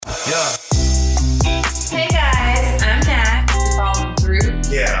Yeah. Hey guys, I'm Nat. Following through.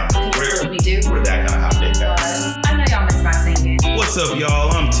 Yeah. That's what we do. We're that kind of hot dick guys. I know y'all miss my singing. What's up, y'all?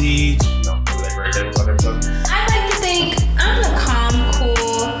 I'm Teej. Remember that great day we talked episode? I like to think I'm the calm,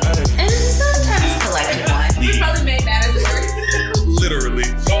 cool, and sometimes collected one. We probably made that as a word. Literally.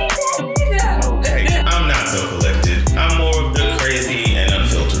 Okay. I'm not so collected. I'm more of the crazy and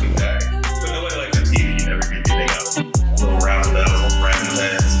unfiltered guy. But nobody likes the TV. You never get anything out. Little round bells, random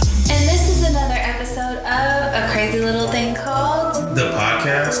ass. And this is another episode of A Crazy Little Thing Called The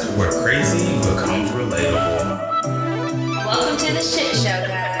podcast where crazy becomes relatable. Welcome to the shit show,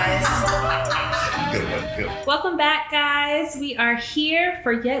 guys. Good one. Good one. Welcome back, guys. We are here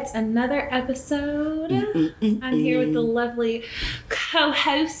for yet another episode. I'm here with the lovely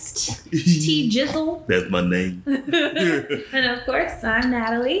co-host, T Jizzle. That's my name. And of course, I'm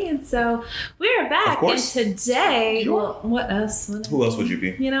Natalie. And so we're back. Of course. And today, well, what else? Who else would you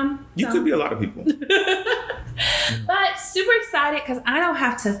be? You know? You could be a lot of people. But super excited because I don't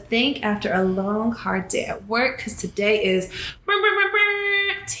have to think after a long, hard day at work because today is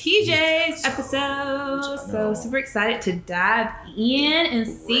TJ's episode. So super excited to dive in and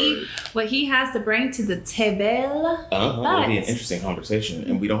see what he has to bring to the table. It'll be an interesting conversation,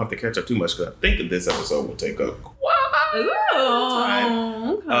 and we don't have to catch up too much because I think this episode will take up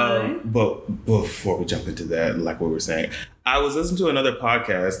Ooh, okay. But before we jump into that, like what we were saying, I was listening to another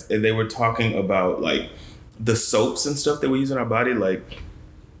podcast, and they were talking about like the soaps and stuff that we use in our body, like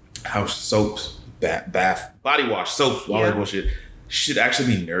how soaps, bath, body wash, soaps, all that bullshit should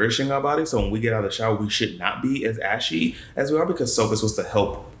actually be nourishing our body. So when we get out of the shower, we should not be as ashy as we are because soap is supposed to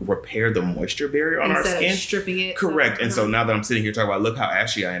help repair the moisture barrier on our skin. Instead of stripping it. Correct. And so now that I'm sitting here talking about, look how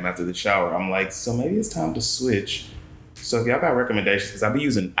ashy I am after the shower, I'm like, so maybe it's time to switch. So if y'all got recommendations, because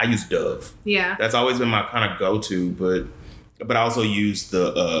I use Dove. Yeah. That's always been my kind of go-to, but I also use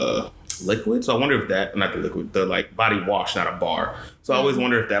the liquid. So I wonder if that, not the liquid, the like body wash, not a bar. So I always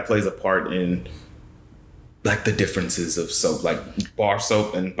wonder if that plays a part in like the differences of soap, like bar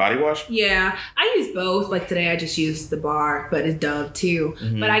soap and body wash. Yeah, I use both. Like today I just used the bar, but it's Dove too.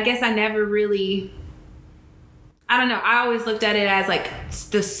 Mm-hmm. But I guess I never really, I don't know. I always looked at it as like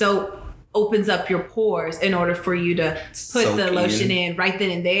the soap opens up your pores in order for you to put Soak the lotion in right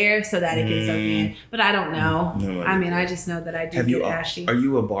then and there so that it can soak in. But I don't know. No, I mean, I just know that I do get ashy. Have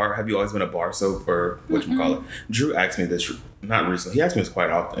you always been a bar soap or whatchamacallit? Drew asked me this, not recently. He asked me this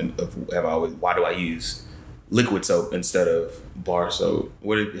quite often why do I use liquid soap instead of bar soap?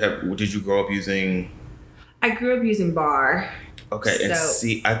 Did you grow up using? I grew up using bar. Okay, and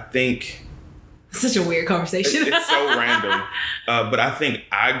see, I think such a weird conversation. It's so random. But I think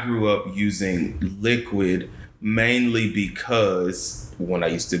I grew up using liquid mainly because when I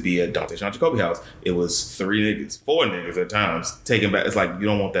used to be at Dante Sean Jacoby house, it was 4 niggas at times taking back. It's like, you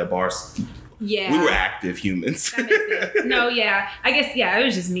don't want that bar. Yeah. We were active humans. That makes sense. No, yeah. I guess, yeah, it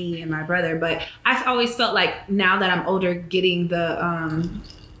was just me and my brother. But I've always felt like now that I'm older, getting the,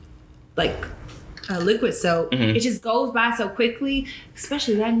 liquid soap, it just goes by so quickly.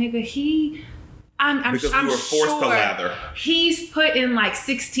 Especially that nigga, I'm because we were forced to lather. He's put in like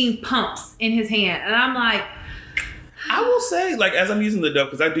 16 pumps in his hand. And I'm like, I will say, like, as I'm using the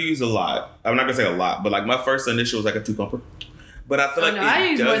Dove, because I do use a lot. I'm not going to say a lot, but like my first initial was like a 2-pumper. But I feel I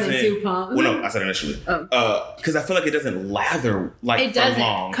use more than 2 pumps. Well, no, I said initially. Because I feel like it doesn't lather it doesn't.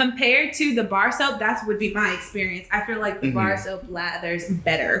 long. Compared to the bar soap, that would be my experience. I feel like the bar soap lathers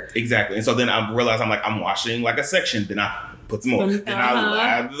better. Exactly. And so then I realized I'm washing like a section, then I put some more. Then I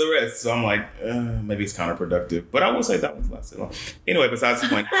lather the rest. So I'm like, maybe it's counterproductive. But I will say that one's lasted long. Anyway, besides the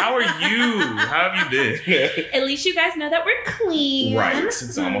point, how are you? How have you been? At least you guys know that we're clean. Right.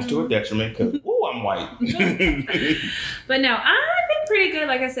 It's almost to a detriment because, I'm white. But no, I've been pretty good.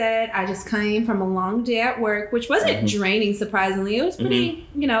 Like I said, I just came from a long day at work, which wasn't draining, surprisingly. It was pretty,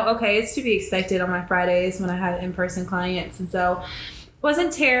 okay. It's to be expected on my Fridays when I have in-person clients. And so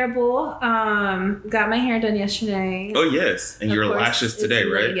wasn't terrible. Got my hair done yesterday. Oh, yes. And your lashes today,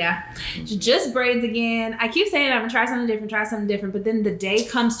 right? Yeah. Just braids again. I keep saying I'm going to try something different. But then the day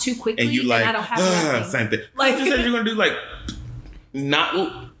comes too quickly. And you like, I don't have nothing. Same thing. Like, you said you're going to do like,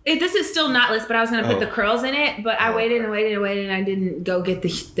 not... This is still knotless, but I was going to put the curls in it, but I waited and I didn't go get the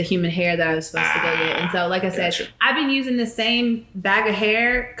human hair that I was supposed to go get. And so, like I said, I've been using the same bag of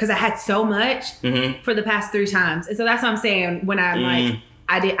hair because I had so much for the past 3 times. And so that's what I'm saying when I'm like,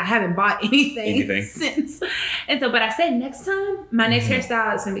 I haven't bought anything since. And so, but I said next time, my next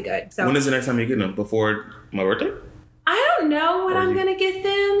hairstyle is going to be good. So when is the next time you're getting them? Before my birthday? I don't don't know what I'm gonna get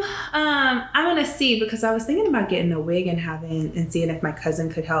them. I'm gonna see, because I was thinking about getting a wig and seeing if my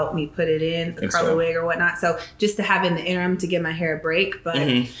cousin could help me put it in, a curly wig or whatnot. So just to have in the interim to give my hair a break. But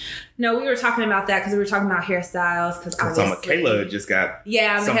no, we were talking about that because we were talking about hairstyles. Because Michaela just got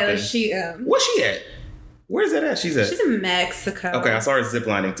Michaela. She where's she at? Where's that at? She's in Mexico. Okay, I saw her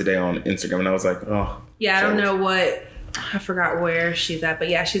ziplining today on Instagram, and I was like, oh. Yeah, I don't know what. I forgot where she's at, but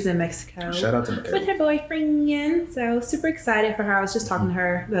yeah, she's in Mexico. Shout out to Michaela. With her boyfriend. So super excited for her. I was just talking to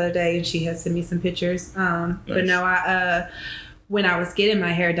her the other day, and she had sent me some pictures. Nice. But no, when I was getting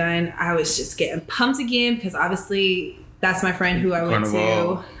my hair done, I was just getting pumped again, because obviously that's my friend who I went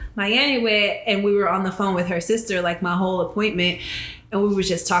to Miami with, and we were on the phone with her sister like my whole appointment. And we were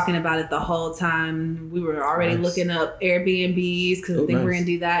just talking about it the whole time. We were already looking up Airbnbs, because I think we're going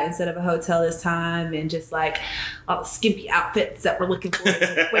to do that instead of a hotel this time. And just like all the skimpy outfits that we're looking for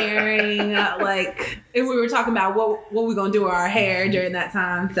wearing. And we were talking about what we're going to do with our hair during that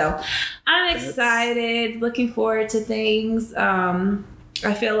time. So I'm excited, looking forward to things.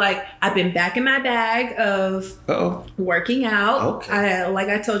 I feel like I've been back in my bag of working out. Okay. Like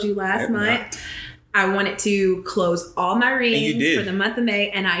I told you last month. I wanted to close all my readings for the month of May,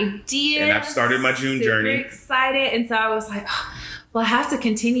 and I did. And I've started my June journey. Super excited, and so I was like, well, I have to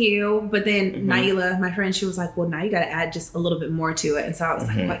continue. But then Naila, my friend, she was like, well, now you got to add just a little bit more to it. And so I was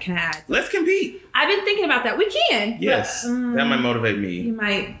like, what can I add? Let's compete. I've been thinking about that. We can. Yes, that might motivate me. You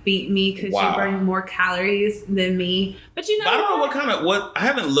might beat me because you burn more calories than me. But you know, I don't know what I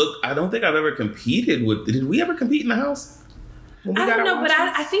haven't looked. I don't think I've ever competed with. Did we ever compete in the house? I don't know, but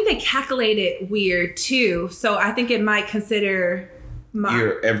I think they calculate it weird too. So I think it might consider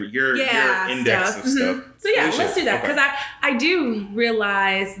your index of stuff. So yeah, let's do that, because I do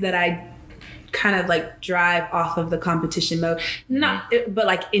realize that I kind of like drive off of the competition mode, but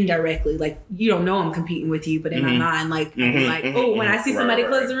like indirectly, like you don't know I'm competing with you, but in my mind, like I'm like, oh, when I see somebody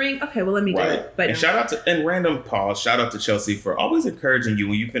close the ring, okay, well let me do it. But and shout out to Chelsea for always encouraging you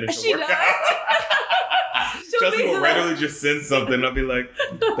when you finish the workout. Chelsea will randomly just send something. I'll be like,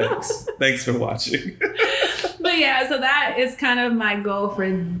 thanks for watching. But yeah, so that is kind of my goal for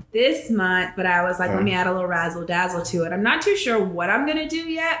this month. But I was like, let me add a little razzle dazzle to it. I'm not too sure what I'm gonna do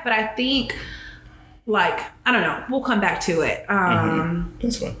yet, but I think, like, I don't know, we'll come back to it.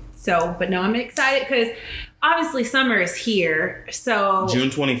 That's fine. So, but no, I'm excited because obviously summer is here. So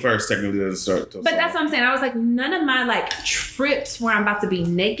June 21st technically doesn't start. But that's what I'm saying. I was like, none of my like trips where I'm about to be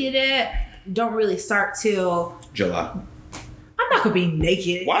naked at don't really start till July. I'm not gonna be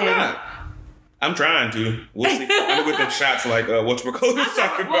naked. Why not? I'm trying to. We'll see. I'm gonna get them shots like what was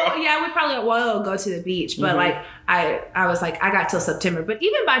talking about. Yeah, we probably will go to the beach, but like I was like, I got till September. But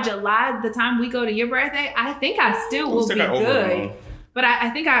even by July, the time we go to your birthday, I think I still will be good. But I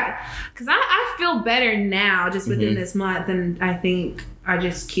think because I feel better now just within this month, and I think I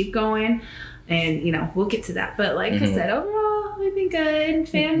just keep going, and you know we'll get to that. But like I said, overall we've been good.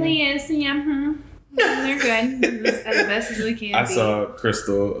 Family is they're good as best as we can. I saw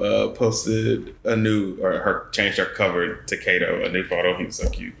Crystal posted changed her cover to Kato, a new photo. He was so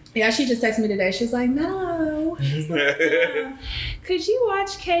cute. Yeah, she just texted me today. She's like, no. Could you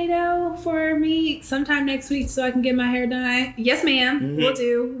watch Kato for me sometime next week so I can get my hair done? Yes, ma'am. We'll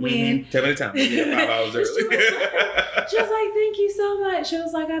do. When? Tell me the time. 5 hours early. She was like, thank you so much. She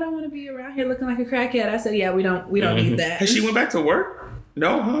was like, I don't want to be around here looking like a crackhead. I said, yeah, we don't need that. Has she went back to work?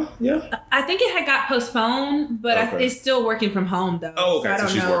 No, huh? Yeah. I think it had got postponed, but it's still working from home though. Oh, okay. So I don't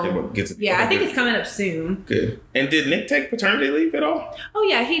she's know. working. I think it's coming up soon. Good. And did Nick take paternity leave at all? Oh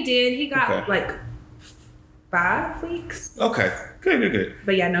yeah, he did. He got like 5 weeks. Okay. Good.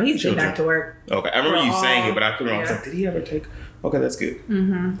 But yeah, no, he's been back to work. Okay. I remember you saying it, but I couldn't remember. I was like, did he ever take? Okay, that's good.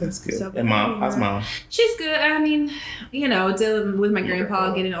 That's good. So, and mom, how's mom? She's good. I mean, you know, dealing with my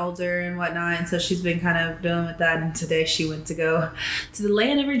grandpa getting older and whatnot, and so she's been kind of dealing with that. And today she went to go to the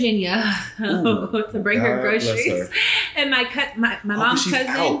land of Virginia to bring her groceries. And my mom's she's cousin.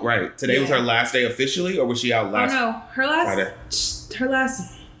 Out, right? Today was her last day officially, or was she out last? Oh no, her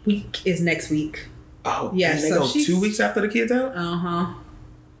last week is next week. Oh yeah. And they go 2 weeks after the kid's out.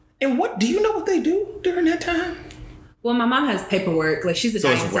 And what do you know what they do during that time? Well, my mom has paperwork. Like she's a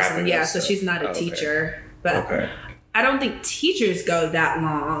dietitian assistant. Yeah, so she's not a teacher. But I don't think teachers go that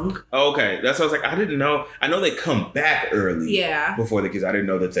long. Okay. That's what I was like. I didn't know. I know they come back early. Yeah. Before the kids. I didn't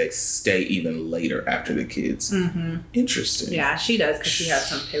know that they stay even later after the kids. Interesting. Yeah, she does because she has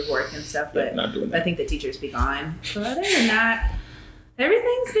some paperwork and stuff. But not doing that. I think the teachers be gone. But other than that,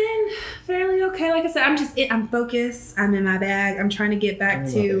 everything's been fairly okay. Like I said, I'm focused. I'm in my bag. I'm trying to get back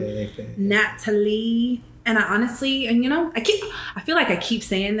to Natalie. And I honestly, and I feel like I keep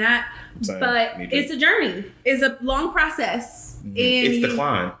saying that, but it's a journey. It's a long process. Mm-hmm. It's the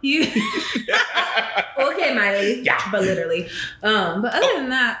climb. Okay, Miley. Yeah. But literally. But other than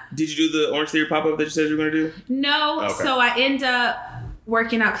that. Did you do the Orange Theory pop-up that you said you were going to do? No. Okay. So I end up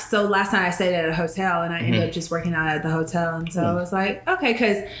working out. So last night I stayed at a hotel and I ended up just working out at the hotel. And so I was like, okay,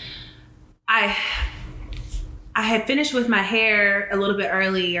 because I had finished with my hair a little bit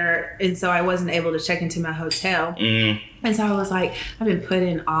earlier, and so I wasn't able to check into my hotel. And so I was like, I've been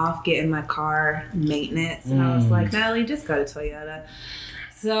putting off getting my car maintenance. And I was like, Natalie, just go to Toyota.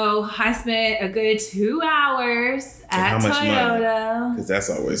 So I spent a good 2 hours at Toyota. Because that's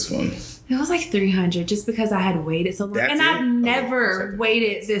always fun. It was like $300 just because I had waited so long. I've never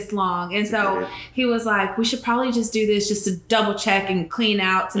waited this long. And so he was like, we should probably just do this just to double check and clean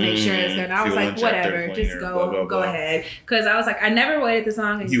out to make sure it's good. And I was like, whatever, just go ahead. Because I was like, I never waited this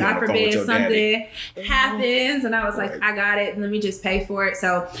long. And God forbid something happens. And I was like, I got it. Let me just pay for it.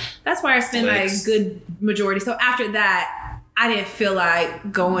 So that's where I spent my good majority. So after that, I didn't feel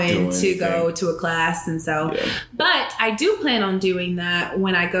like going to go to a class. And so, but I do plan on doing that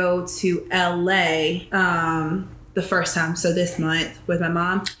when I go to LA the first time. So this month with my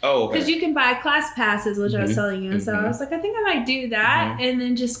mom. Oh, okay. Because you can buy class passes, which I was telling you. And so I was like, I think I might do that and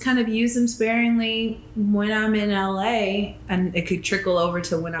then just kind of use them sparingly when I'm in LA, and it could trickle over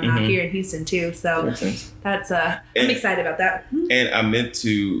to when I'm out here in Houston too. So that's I'm excited about that. And I meant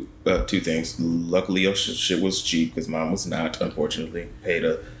to two things. Luckily, your shit was cheap because mine was not. Unfortunately, paid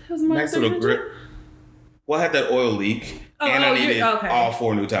a nice little grip. Well, I had that oil leak, and I needed all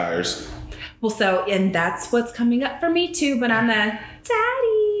 4 new tires. Well, and that's what's coming up for me too. But I'm a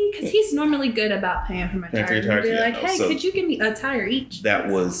daddy because he's normally good about paying for my tires. They're like, hey, could you give me a tire each? That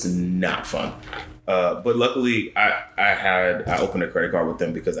was not fun. But luckily, I opened a credit card with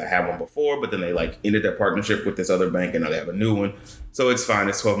them because I had one before, but then they ended their partnership with this other bank, and now they have a new one. So it's fine.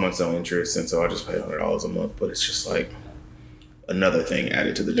 It's 12 months no interest, and so I just pay $100 a month. But it's just like another thing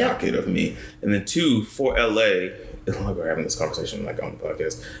added to the docket of me. And then 2, for LA. It's not like we're having this conversation on the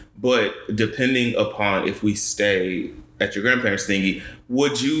podcast, but depending upon if we stay at your grandparents' thingy,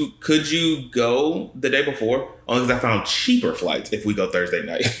 could you go the day before? Only because I found cheaper flights if we go Thursday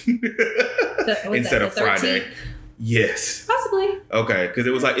night instead of Friday. Yes, possibly. Okay, because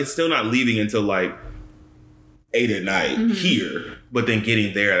it was it's still not leaving until 8 at night here, but then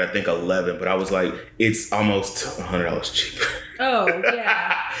getting there at I think 11. But I was like, it's almost $100 cheaper. Oh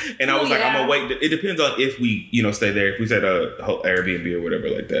yeah. And I was like, I'm gonna wait. It depends on if we stay there. If we stay at a Airbnb or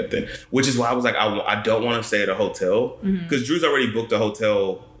whatever like that, then which is why I was like, I don't want to stay at a hotel because Drew's already booked a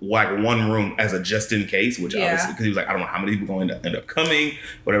hotel one room as a just in case, which obviously because he was like, I don't know how many people going to end up coming,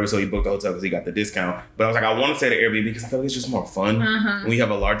 whatever. So he booked a hotel because he got the discount. But I was like, I want to stay at Airbnb because I feel like it's just more fun when we have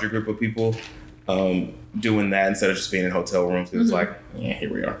a larger group of people doing that instead of just being in hotel rooms. It was like, yeah,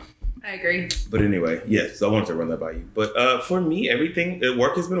 here we are. I agree. But anyway, yes, so I wanted to run that by you. But for me,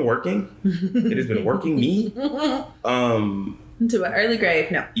 work has been working. It has been working me. To an early grave,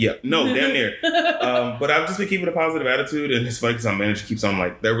 no. Yeah, no, damn near. But I've just been keeping a positive attitude, and it's funny because my manager keeps on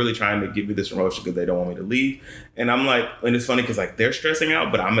they're really trying to give me this promotion because they don't want me to leave. And I'm like, and it's funny because they're stressing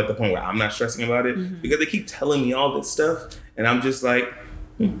out, but I'm at the point where I'm not stressing about it because they keep telling me all this stuff, and I'm just like.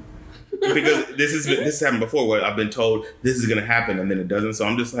 Because this has happened before where I've been told this is going to happen and then it doesn't. So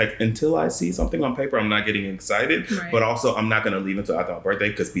I'm just like, until I see something on paper, I'm not getting excited. Right. But also, I'm not going to leave until after my birthday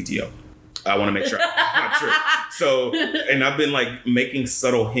because PTO. I want to make sure I'm not true. So, and I've been making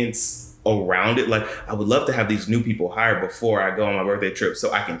subtle hints around it. I would love to have these new people hired before I go on my birthday trip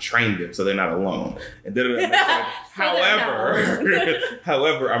so I can train them so they're not alone. And then, however,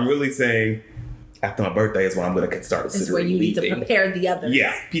 I'm really saying, after my birthday is when I'm going to start considering it's where you need to prepare the others.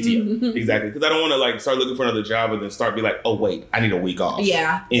 Yeah, PTO. Exactly. Because I don't want to start looking for another job and then start be like, oh, wait, I need a week off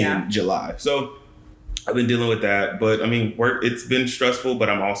in July. So I've been dealing with that. But I mean, work, it's been stressful, but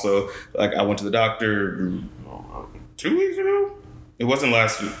I'm also I went to the doctor 2 weeks ago. It wasn't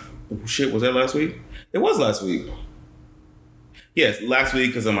last week. Oh, shit, was that last week? It was last week. Yes, last week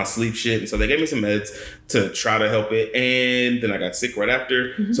because of my sleep shit. And so they gave me some meds to try to help it. And then I got sick right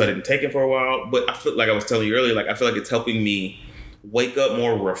after. So I didn't take it for a while. But I feel like I was telling you earlier, I feel like it's helping me wake up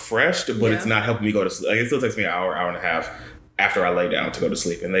more refreshed, but it's not helping me go to sleep. It still takes me an hour and a half after I lay down to go to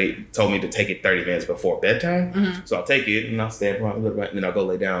sleep. And they told me to take it 30 minutes before bedtime. So I'll take it and I'll stay up around a little bit and then I'll go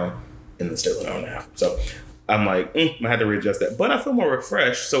lay down and then still an hour and a half. So I'm like, I had to readjust that. But I feel more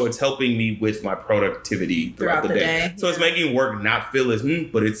refreshed, so it's helping me with my productivity throughout the day. So it's making work not feel as,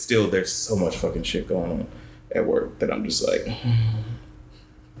 but it's still, there's so much fucking shit going on at work that I'm just like.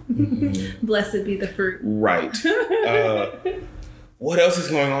 Blessed be the fruit. Right. what else is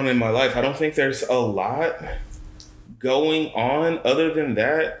going on in my life? I don't think there's a lot going on other than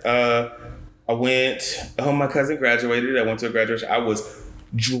that. My cousin graduated. I went to a graduation. I was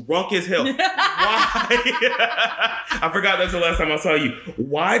drunk as hell. Why? I forgot that's the last time I saw you.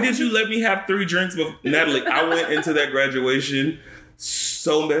 Why did you let me have 3 drinks with Natalie? I went into that graduation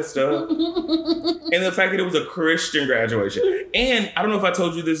so messed up. And the fact that it was a Christian graduation. And I don't know if I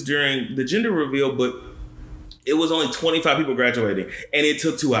told you this during the gender reveal, but it was only 25 people graduating. And it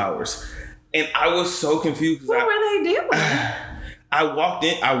took 2 hours. And I was so confused. What were they doing?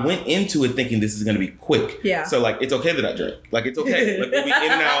 I went into it thinking this is going to be quick. Yeah. So, like, it's okay that I drink. Like, it's okay. Like, we'll be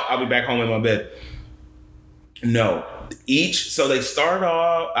in and out. I'll be back home in my bed. No. So they start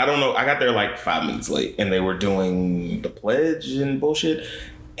off, I don't know, I got there like 5 minutes late and they were doing the pledge and bullshit.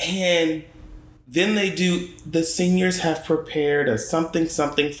 And then they do, the seniors have prepared a something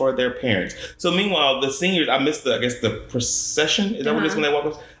for their parents. So meanwhile, the seniors, I missed the procession. Is that what it is when they walk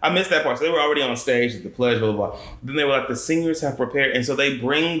up? I missed that part. So they were already on stage at the pledge, blah, blah, blah. Then they were like, the seniors have prepared. And so they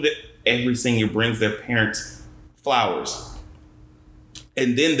every senior brings their parents flowers.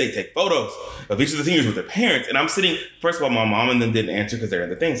 And then they take photos of each of the seniors with their parents. And I'm sitting, first of all, my mom and them didn't answer because they're in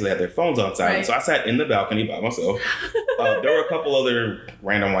the thing. So they had their phones on silent. Right. So I sat in the balcony by myself. There were a couple other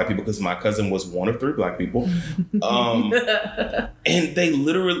random white people because my cousin was one of 3 black people. And they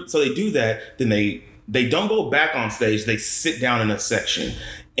literally, so they do that. Then they don't go back on stage. They sit down in a section.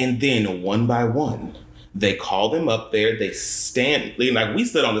 And then one by one, they call them up there. They stand, like we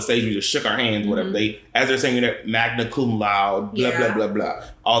stood on the stage. We just shook our hands, whatever. As they're saying that magna cum laude, blah, blah, blah, blah.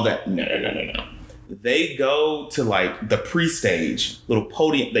 All that. No. They go to like the pre-stage little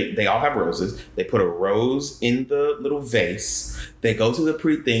podium. They all have roses. They put a rose in the little vase. They go to the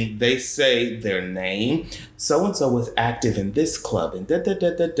pre-thing. They say their name. So-and-so was active in this club and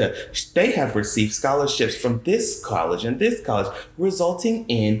da-da-da-da-da. They have received scholarships from this college and this college, resulting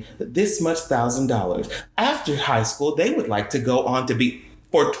in this much $1,000. After high school, they would like to go on to be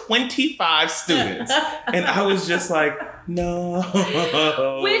for 25 students. And I was just like, no. Which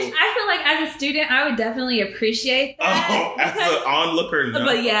I feel like as a student, I would definitely appreciate that. As an onlooker, no.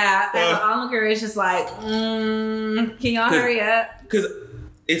 But yeah, as an onlooker, it's just like, can y'all hurry up? Because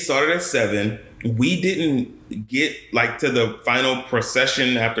it started at 7. We didn't get like to the final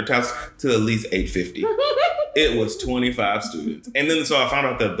procession after class till at least 8:50. It was 25 students. And then so I found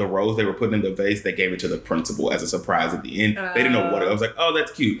out that the rose they were putting in the vase, they gave it to the principal as a surprise at the end. They didn't know what it was. I was like, oh,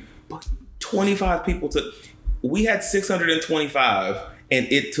 that's cute. But 25 people took. We had 625 and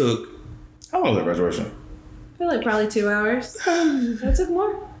it took, how long was that graduation? I feel like probably 2 hours. That took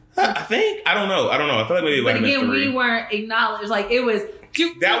more. I think. I don't know. I feel like maybe it might have been 3. But again, we weren't acknowledged. Like it was.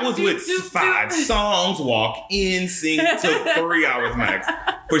 That was with 5 songs, walk in, sing, took 3 hours max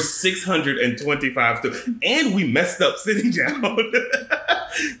for 625 students. And we messed up sitting down.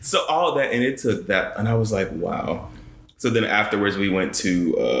 So all that, and it took that. And I was like, wow. So then afterwards we went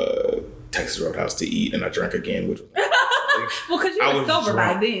to Texas Roadhouse to eat and I drank again, which was well, because you were sober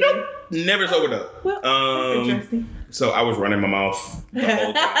by then. Nope, never sobered up. Well, that's interesting. So I was running my mouth the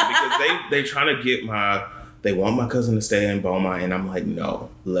whole time because they trying to get they want my cousin to stay in Beaumont, and I'm like, no,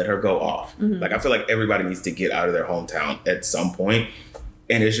 let her go off. Like, I feel like everybody needs to get out of their hometown at some point.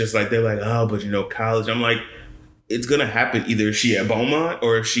 And it's just like, they're like, oh, but college. I'm like, it's going to happen either if she at Beaumont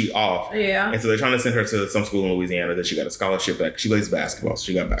or if she off. Yeah. And so they're trying to send her to some school in Louisiana that she got a scholarship back. She plays basketball, so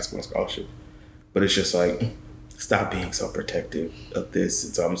she got a basketball scholarship. But it's just like, stop being so protective of this.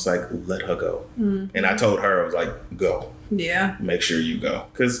 And so I'm just like, let her go. And I told her, I was like, go. Yeah. Make sure you go.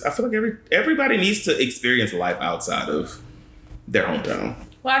 Because I feel like everybody needs to experience life outside of their hometown.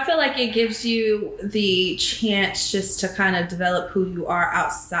 Well, I feel like it gives you the chance just to kind of develop who you are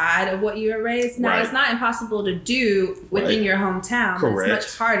outside of what you were raised. Now, It's not impossible to do within your hometown. Correct. It's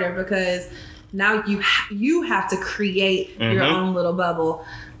much harder because now you have to create your own little bubble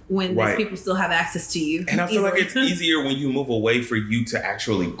when these people still have access to you. And I feel like it's easier when you move away for you to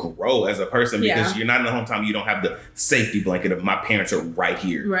actually grow as a person because you're not in the hometown. You don't have the safety blanket of my parents are right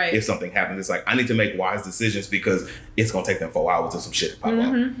here. Right. If something happens, it's like, I need to make wise decisions because it's going to take them 4 hours of some shit to pop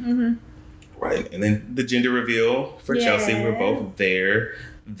up. Right. And then the gender reveal for Chelsea, we were both there.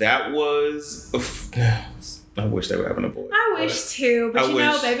 That was... I wish they were having a boy. I wish too, but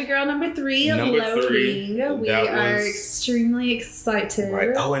baby girl number 3 loading. We are extremely excited.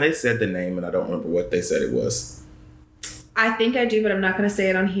 Right. Oh, and they said the name, and I don't remember what they said it was. I think I do, but I'm not going to say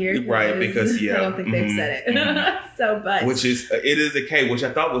it on here. Right, because I don't think they've said it. So, but it is a K, which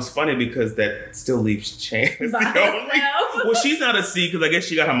I thought was funny because that still leaves Chance. Well, she's not a C because I guess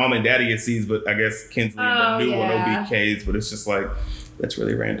she got her mom and daddy as C's, but I guess Kinsley and the new one will be K's. But it's just like, that's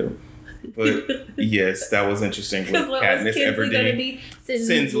really random. But yes, that was interesting with Katniss Everdeen.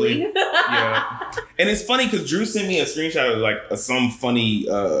 Sinsley. Yeah. And it's funny because Drew sent me a screenshot of like some funny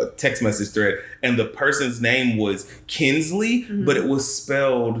text message thread, and the person's name was Kinsley, but it was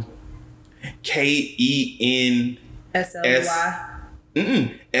spelled KENSLEY.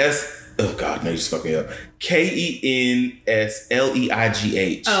 Oh God, no, you just fucked me up. KENSLEIGH.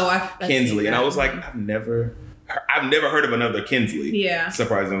 Oh, Kinsley, and I was like, I've never heard of another Kinsley. Yeah,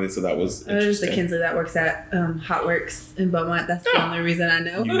 surprisingly, so that was. There's the Kinsley that works at Hot Works in Beaumont. That's the only reason I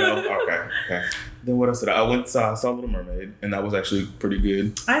know. You know, okay. Then what else did I saw Little Mermaid, and that was actually pretty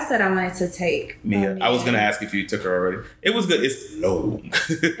good. I said I wanted to take Mia. I was gonna ask if you took her already. It was good. It's long.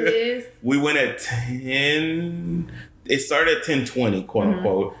 It is. We went at 10. It started at 10:20, quote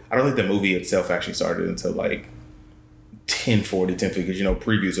unquote. I don't think the movie itself actually started until like 10:40, 10:50, because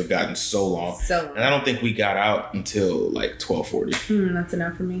previews have gotten so long. And I don't think we got out until like 12:40. That's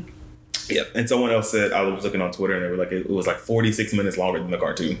enough for me. Yep. And someone else said, I was looking on Twitter, and they were like, it was like 46 minutes longer than the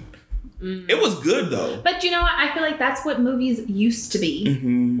cartoon. It was good though. But you know what? I feel like that's what movies used to be.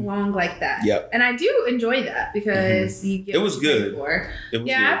 Long like that. Yep. And I do enjoy that because you get it was good.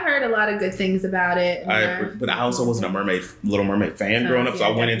 I've heard a lot of good things about it. But I also wasn't a Little Mermaid fan growing up, so I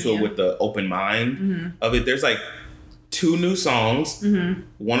went into it with the open mind of it. There's like 2 new songs.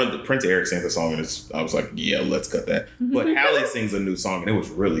 One of the Prince Eric sings a song, and I was like, yeah, let's cut that. But Halle sings a new song, and it was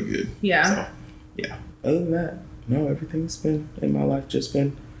really good. Yeah. So, yeah. Other than that, no, everything's been in my life just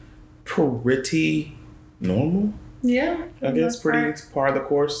been pretty normal. Yeah. I guess it's par of the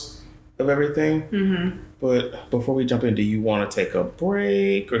course of everything. But before we jump in, do you want to take a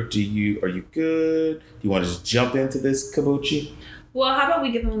break, or are you good? Do you want to just jump into this kabuchi? Well, how about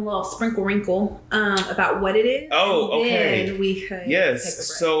we give them a little sprinkle wrinkle about what it is? Oh, okay. Then we could yes.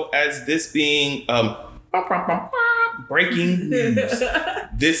 So as this being breaking news,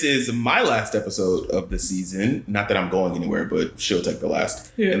 this is my last episode of the season. Not that I'm going anywhere, but she'll take the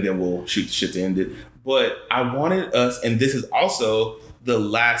last, and then we'll shoot the shit to end it. But I wanted us, and this is also the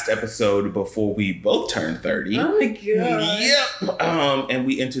last episode before we both turn 30. Oh my God. Yep. And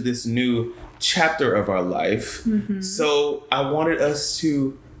we enter this new chapter of our life. So I wanted us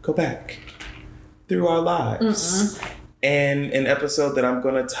to go back through our lives. And an episode that I'm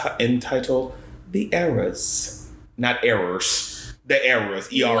going to entitle The Eras. Not Errors. The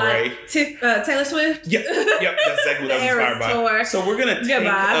Eras. ERA. Like Taylor Swift? Yep. That's exactly what I was inspired by. Tour. So we're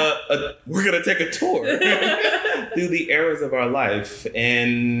gonna take a tour through the eras of our life,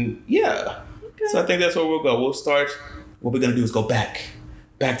 and so I think that's where we'll go. We'll start. What we're gonna do is go back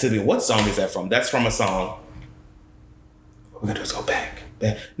to the. What song is that from? That's from a song. What we're gonna do is go back.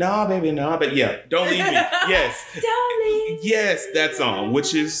 Nah, baby, nah, but Don't Leave Me. Yes. Don't leave. Yes, that song,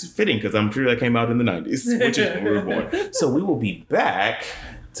 which is fitting because I'm sure that came out in the 90s, which is when we were born. So we will be back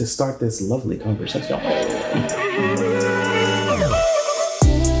to start this lovely conversation.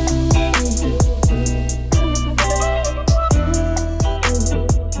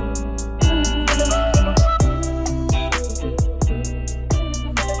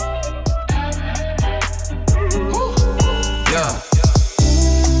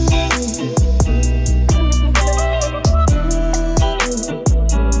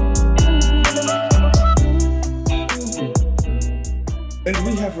 And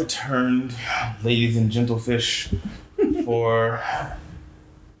we have returned, ladies and gentlefish, for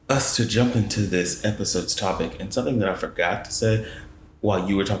us to jump into this episode's topic. And something that I forgot to say while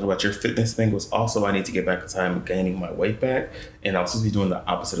you were talking about your fitness thing was also I need to get back because I'm gaining my weight back. And I'm supposed to be doing the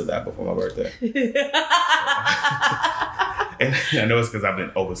opposite of that before my birthday. And I know it's because I've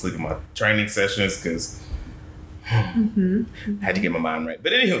been oversleeping my training sessions because I had to get my mind right.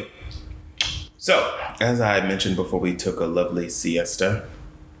 But anywho. So, as I mentioned before we took a lovely siesta,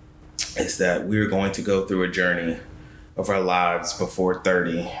 is that we're going to go through a journey of our lives before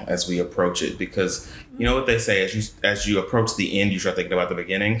 30 as we approach it. Because you know what they say, as you approach the end, you start thinking about the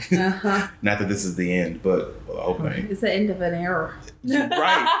beginning. Not that this is the end, but I hope not. It's the end of an era.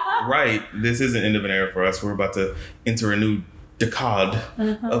 Right. This is an end of an era for us. We're about to enter a new decade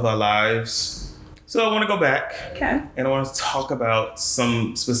of our lives. So I want to go back. Okay. And I want to talk about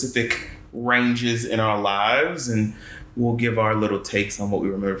some specific ranges in our lives, and we'll give our little takes on what we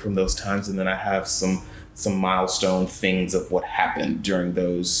remember from those times, and then I have some milestone things of what happened during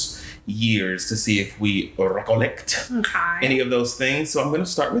those years to see if we recollect any of those things. So I'm going to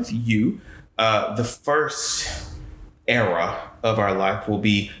start with you. The first era of our life will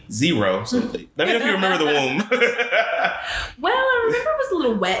be 0. So let me know if you remember the womb. Well, I remember it was a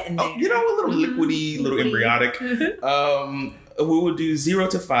little wet in there. A little liquidy, a little embryonic. We would do 0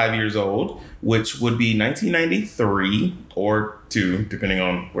 to 5 years old, which would be 1993 or 2, depending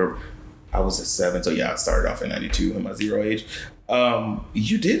on I was a 7. So yeah, I started off in 92 in my 0 age.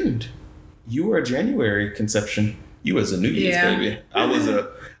 You didn't. You were a January conception. You was a New Year's baby. I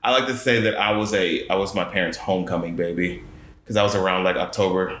like to say that I was my parents' homecoming baby. Because I was around like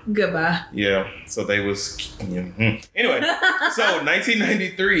October. Goodbye. Yeah. So they was... Anyway. So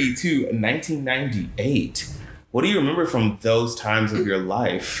 1993 to 1998. What do you remember from those times of your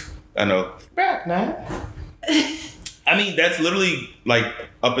life? I know. Back now. I mean, that's literally like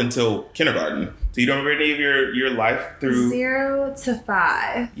up until kindergarten. So you don't remember any of your life through... 0 to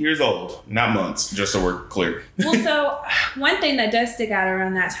 5. Years old. Not months, just so we're clear. Well, so one thing that does stick out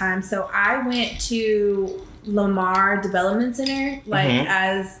around that time. So I went to Lamar Development Center,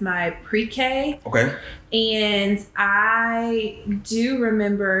 as my pre-K. Okay. And I do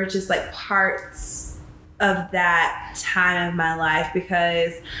remember just like parts of that time of my life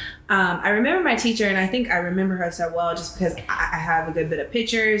because I remember my teacher, and I think I remember her so well just because I have a good bit of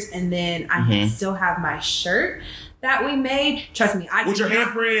pictures, and then I still have my shirt that we made. Trust me, with your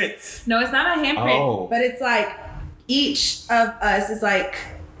handprints. No, it's not my handprint, but it's like each of us is like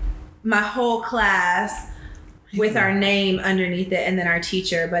my whole class with our name underneath it, and then our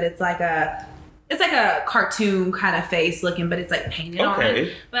teacher. But it's like a cartoon kind of face looking, but it's like painted on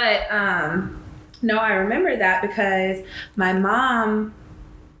it. But no, I remember that because my mom,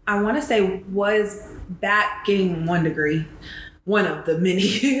 I want to say, was back getting 1 degree, one of the many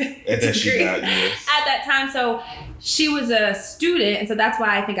degrees at that time. So she was a student, and so that's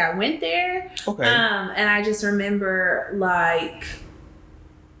why I think I went there. Okay. And I just remember like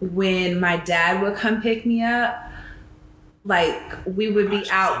when my dad would come pick me up, like we would be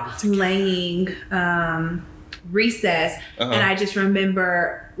out playing recess, and I just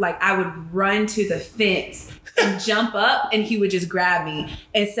remember like I would run to the fence and jump up, and he would just grab me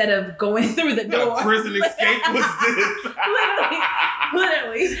instead of going through the door. What prison escape was this?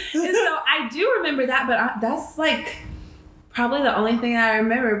 literally. And so I do remember that, but that's like probably the only thing I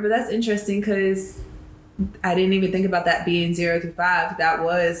remember. But that's interesting because I didn't even think about that being 0 through 5. That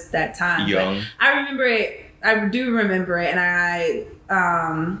was that time. Young. But I remember it. I do remember it, and I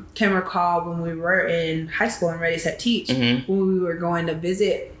can recall when we were in high school and Ready Set Teach, when we were going to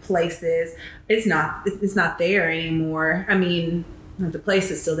visit places. It's not there anymore. I mean, the place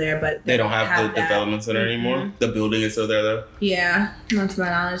is still there, but they don't have the development center anymore. The building is still there, though. Yeah, not to my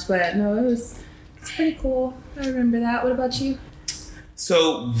knowledge, but no, it's pretty cool. I remember that. What about you?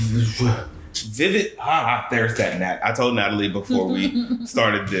 So vivid. There's that Nat. I told Natalie before we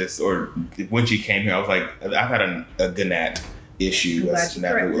started this, or when she came here, I was like, I've had a Gnat issue, as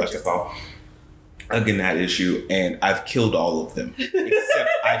Natalie would like to call a Gnat issue, and I've killed all of them. Except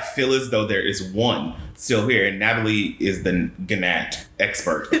I feel as though there is one still here, and Natalie is the Gnat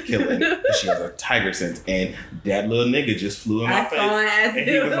expert at killing. She has a tiger sense, and that little nigga just flew in my face. And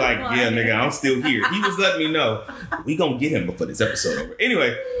he was like, yeah, nigga, I'm still here. He was letting me know, we gonna get him before this episode over.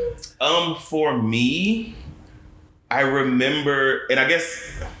 Anyway, for me, I remember, and I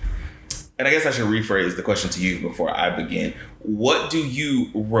guess I should rephrase the question to you before I begin. What do you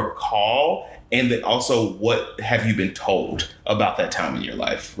recall? And then also, what have you been told about that time in your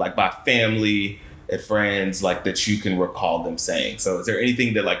life? Like by family and friends, like that you can recall them saying. So is there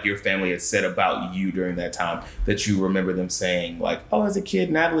anything that like your family has said about you during that time that you remember them saying? Like, oh, as a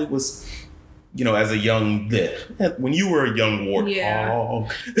kid, Natalie was, as a young, when you were a young warthog. Yeah.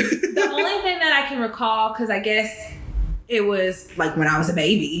 The only thing that I can recall, because I guess it was like when I was a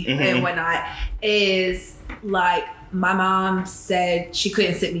baby and whatnot, is like, my mom said she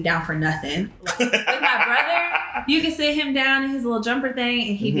couldn't sit me down for nothing. Like, with my brother, you can sit him down in his little jumper thing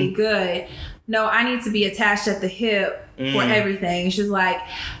and he'd be good. No, I need to be attached at the hip for everything. She's like,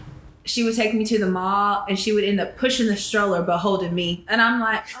 she would take me to the mall and she would end up pushing the stroller but holding me. And I'm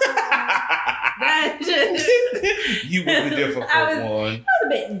like, that just... You were the difficult one. I was a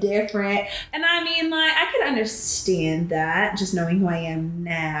bit different. And I mean, like, I could understand that, just knowing who I am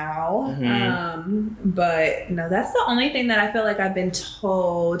now. But no, that's the only thing that I feel like I've been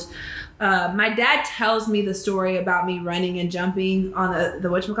told. My dad tells me the story about me running and jumping on the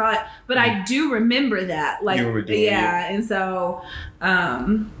whatchamacallit, but I do remember that. Like, you were doing it. And so,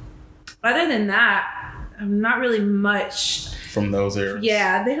 other than that, I'm not really much from those eras.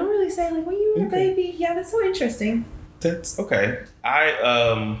 Yeah, they don't really say like when you were a baby. Yeah, that's so interesting. That's okay.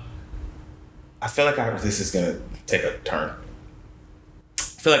 I feel like this is gonna take a turn. I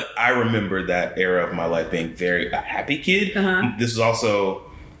feel like I remember that era of my life being very a happy kid. This was also,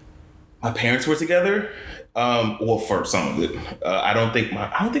 my parents were together. Well, for some of it, I don't think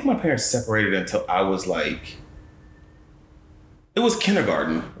my parents separated until I was like, it was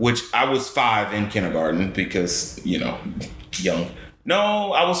kindergarten, which I was 5 in kindergarten because young.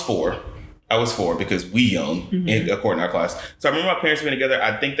 No, I was 4. I was 4 because we young, according to our class. So I remember my parents being together.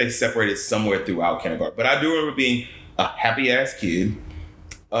 I think they separated somewhere throughout kindergarten. But I do remember being a happy-ass kid.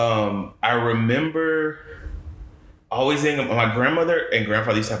 I remember always saying my grandmother and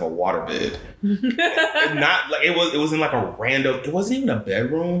grandfather used to have a waterbed. Not like it was in like a random, it wasn't even a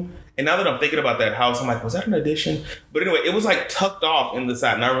bedroom. And now that I'm thinking about that house, I'm like, was that an addition? But anyway, it was like tucked off in the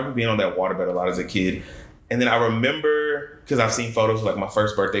side. And I remember being on that waterbed a lot as a kid. And then I remember, because I've seen photos of like my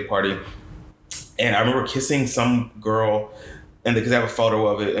first birthday party, and I remember kissing some girl, and because I have a photo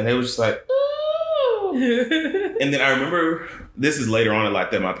of it, and they were just like, ooh. And then I remember, this is later on in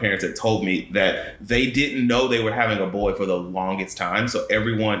life that my parents had told me that they didn't know they were having a boy for the longest time. So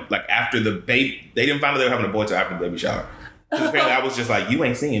everyone, like after the baby, they didn't find out they were having a boy until after the baby shower. Because apparently I was just like, you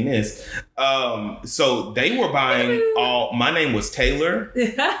ain't seeing this. So they were buying my name was Taylor.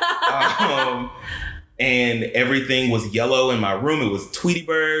 And everything was yellow in my room. It was Tweety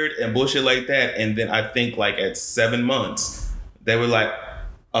Bird and bullshit like that. And then I think like at 7 months, they were like,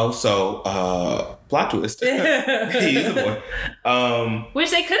 oh, so plot twist. He's a boy. Which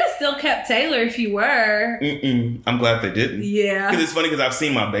they could have still kept Taylor if you were. I'm glad they didn't. Yeah. Because it's funny because I've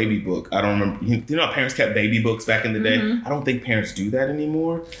seen my baby book. I don't remember. You know how parents kept baby books back in the day? I don't think parents do that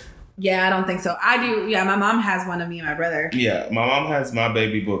anymore. Yeah, I don't think so. I do. Yeah, my mom has one of me and my brother. Yeah, my mom has my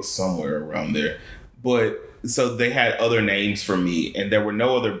baby book somewhere around there. But so they had other names for me, and there were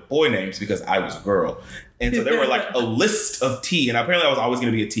no other boy names because I was a girl. And so there were like a list of T, and apparently I was always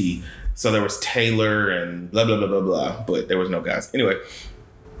going to be a T. So there was Taylor and blah, blah, blah, blah, blah, but there was no guys. Anyway,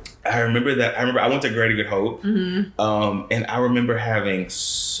 I remember I went to Greater Good Hope, and I remember having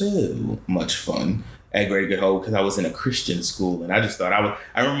so much fun at Greater Good Hope because I was in a Christian school, and I just thought I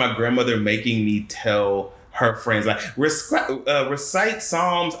remember my grandmother making me tell her friends, like, recite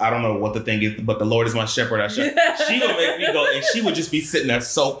Psalms. I don't know what the thing is, but the Lord is my shepherd. She would make me go, and she would just be sitting there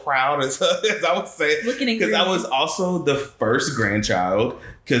so proud as I would say. Because I was also the first grandchild.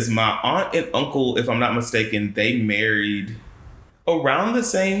 Because my aunt and uncle, if I'm not mistaken, they married around the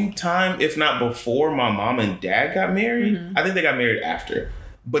same time, if not before my mom and dad got married. I think they got married after.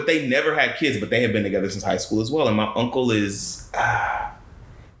 But they never had kids, but they have been together since high school as well. And my uncle is...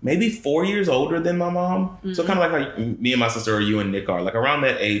 maybe 4 years older than my mom. So kind of like how me and my sister or you and Nick are, like around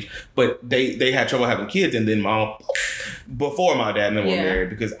that age. But they had trouble having kids. And then before my dad and them were married,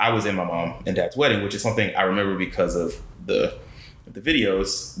 because I was in my mom and dad's wedding, which is something I remember because of the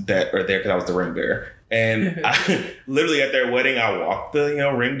videos that are there because I was the ring bearer. And I, literally at their wedding, I walked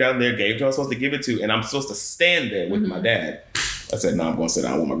the ring down there, gave to who I was supposed to give it to, and I'm supposed to stand there with my dad. I said, no, I'm going to sit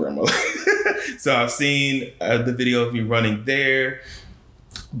down with my grandmother. So I've seen the video of me running there.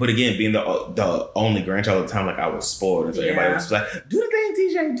 But again, being the only grandchild at the time, like I was spoiled. And so everybody was like, do the thing,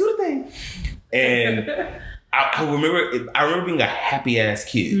 TJ, do the thing. And I remember being a happy ass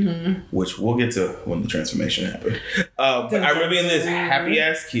kid, which we'll get to when the transformation happened. But I remember being this happy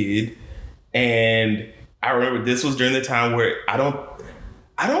ass kid. And I remember this was during the time where I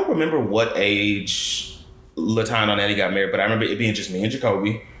don't remember what age LaTanya and Eddie got married, but I remember it being just me and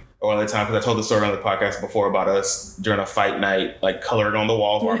Jacoby. All the time, because I told the story on the podcast before about us during a fight night, like coloring on the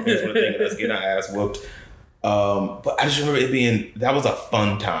walls while our parents were thinking us getting our ass whooped. But I just remember it being, that was a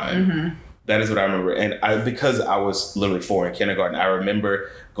fun time. That is what I remember. And because I was literally 4 in kindergarten, I remember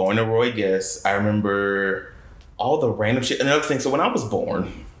going to Roy Guess. I remember all the random shit. Another thing, so when I was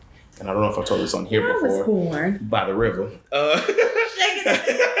born, and I don't know if I've told this on here before. I was born by the river.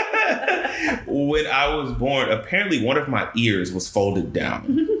 When I was born, apparently one of my ears was folded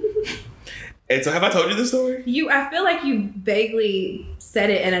down. And so have I told you this story? I feel like you vaguely said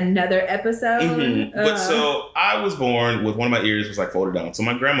it in another episode. But so I was born with one of my ears was like folded down. So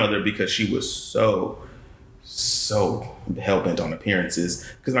my grandmother, because she was so hell-bent on appearances,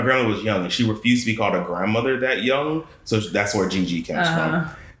 because my grandmother was young and she refused to be called a grandmother that young. So that's where Gigi comes from.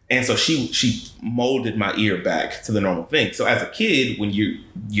 And so she molded my ear back to the normal thing. So as a kid, when you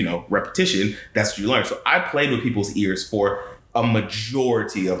repetition, that's what you learn. So I played with people's ears for a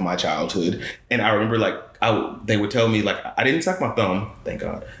majority of my childhood. And I remember they would tell me, like, I didn't suck my thumb, thank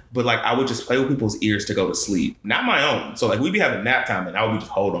God. But like, I would just play with people's ears to go to sleep. Not my own. So like, we'd be having nap time and I would be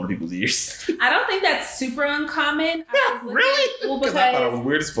just hold on to people's ears. I don't think that's super uncommon. Yeah, really? Well, because I thought it was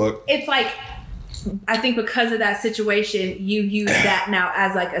weird as fuck. It's like, I think because of that situation, you use that now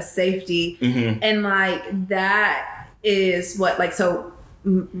as like a safety. And like, that is what, like, so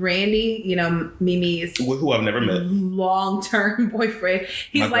Randy, Mimi's who I've never met, long-term boyfriend.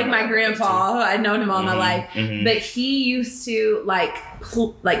 He's like my grandpa. I've known him all my life. But he used to like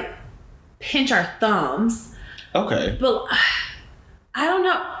pinch our thumbs. Okay. But I don't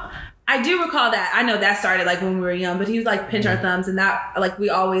know. I do recall that. I know that started like when we were young, but he was like pinch our thumbs, and that like we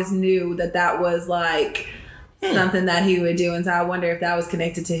always knew that was like something that he would do, and so I wonder if that was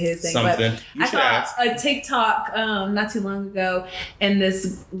connected to his thing. Something. But I saw a TikTok not too long ago, and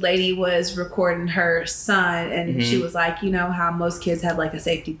this lady was recording her son, and she was like, you know how most kids have like a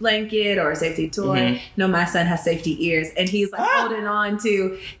safety blanket or a safety toy? No, my son has safety ears, and he's like holding on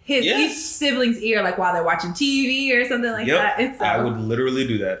to his each sibling's ear like while they're watching TV or something like that. And so, I would literally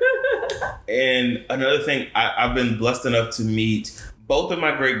do that. And another thing, I've been blessed enough to meet both of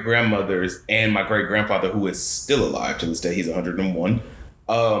my great grandmothers and my great grandfather, who is still alive to this day. He's 101.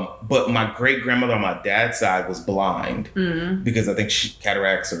 But my great grandmother on my dad's side was blind because I think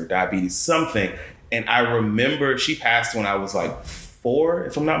cataracts or diabetes, something. And I remember she passed when I was like 4,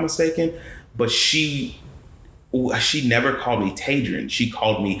 if I'm not mistaken. But she never called me Tadrian. She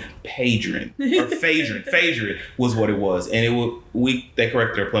called me Padrian or Phadrian. Phadrian was what it was, and they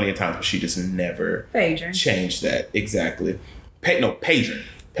corrected her plenty of times, but she just never changed that. Exactly. Padrian.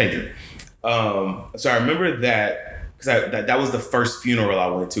 So I remember that because that was the first funeral I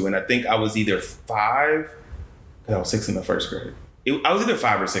went to, and I think I was either 5, because I was 6 in the first grade. I was either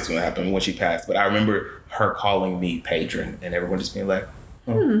 5 or 6 when it happened, when she passed. But I remember her calling me Padrian, and everyone just being like,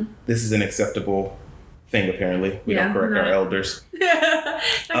 "This is an acceptable thing. Apparently, we don't correct our elders. Not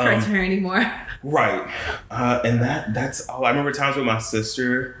correct her anymore." Right, and that's all. I remember times with my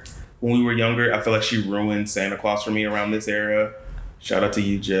sister. When we were younger, I feel like she ruined Santa Claus for me around this era. Shout out to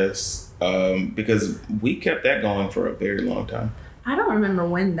you, Jess. Because we kept that going for a very long time. I don't remember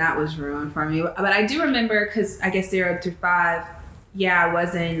when that was ruined for me. But I do remember, because I guess 0 through 5, I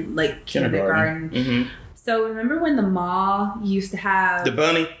was in like kindergarten. So remember when the mall used to have... The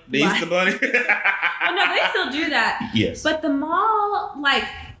bunny? The Easter bunny? Oh, no, they still do that. Yes. But the mall, like,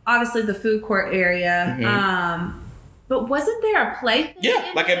 obviously the food court area... But wasn't there a plaything?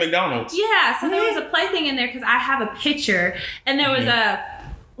 Yeah, like at McDonald's. Yeah, so there was a plaything in there because I have a picture, and there was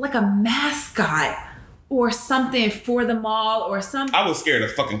a mascot or something for the mall or something. I was scared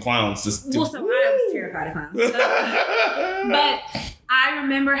of fucking clowns. So I was terrified of clowns. But I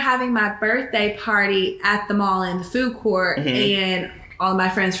remember having my birthday party at the mall in the food court, and all of my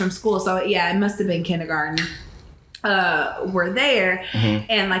friends from school. So yeah, it must have been kindergarten. Were there,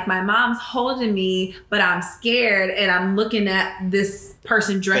 and like my mom's holding me, but I'm scared, and I'm looking at this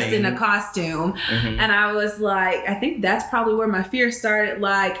person dressed in a costume, and I was like, I think that's probably where my fear started.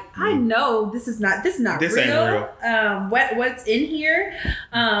 Like, I know this is not real. Ain't real. What's in here?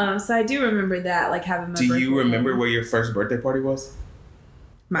 So I do remember that, like having my. Do you remember where your first birthday party was?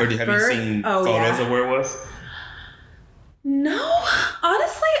 Have you seen photos of where it was? No,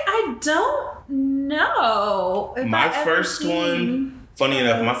 honestly, I don't know. My first one, funny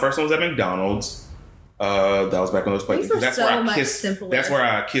enough, my first one was at McDonald's. That was back when I was playing. That's where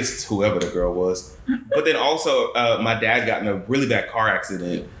I kissed whoever the girl was. But then also, my dad got in a really bad car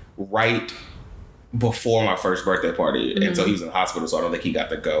accident right before my first birthday party, and so he was in the hospital. So I don't think he got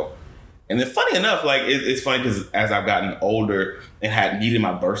to go. And then, funny enough, like it's funny because as I've gotten older and had needed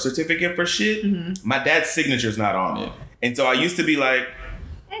my birth certificate for shit, my dad's signature's not on it. And so I used to be like,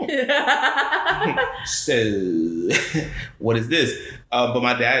 so what is this? But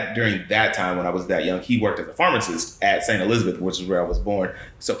my dad, during that time when I was that young, he worked as a pharmacist at St. Elizabeth, which is where I was born.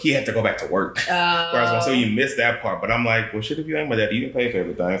 So he had to go back to work. Whereas, so you missed that part. But I'm like, well, shit, if you ain't my dad, you didn't pay for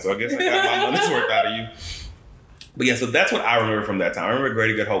everything. So I guess I got my money's worth out of you. But yeah, so that's what I remember from that time. I remember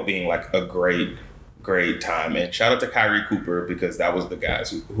Great Good Hope being like a great time. And shout out to Kyrie Cooper, because that was the guys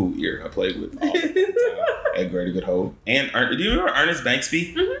who I played with all the time at Great Good Hope. And do you remember Ernest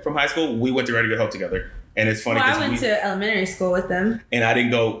Banksby from high school? We went to Great Good Hope together. And it's funny because I went to elementary school with them. And I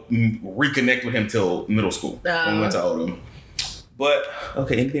didn't go reconnect with him till middle school when we went to Oldham. But,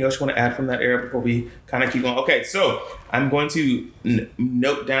 okay, anything else you want to add from that era before we kind of keep going? Okay, so I'm going to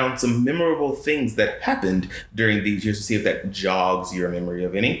note down some memorable things that happened during these years to see if that jogs your memory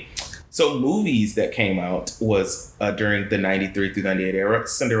of any. So movies that came out was during the 93 through 98 era,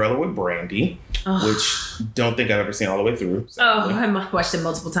 Cinderella with Brandy, which don't think I've ever seen all the way through. Sadly. I watched it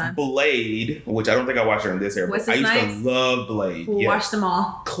multiple times. Blade, which I don't think I watched during this era, but I used to love Blade. We'll watch them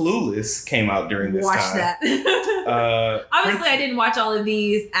all. Clueless came out during this time. Watch that. Obviously, I didn't watch all of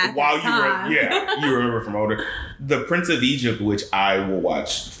these at that time. You remember from older. The Prince of Egypt, which I will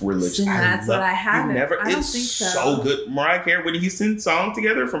watch religiously. That's what I haven't. I don't think so good. Mariah Carey, Whitney Houston song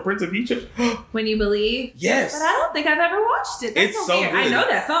together from Prince of Egypt. When You Believe? Yes. But I don't think I've ever watched it. That's so weird. Good. I know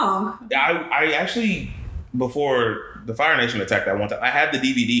that song. I actually, before the Fire Nation attacked that one time, I had the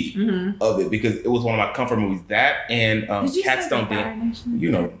DVD of it because it was one of my comfort movies. That and Cats Don't Dance. You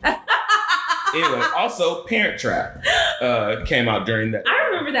know. Anyway, also Parent Trap came out during that. I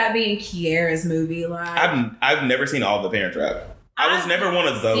remember remember that being Kiera's movie. Like I've never seen all the Parent Trap. I was never one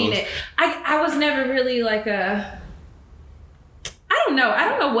of those. Seen it. I was never really like a. I don't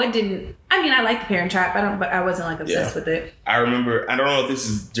know what didn't. I mean, I like the Parent Trap. But I wasn't like obsessed with it. I remember. I don't know if this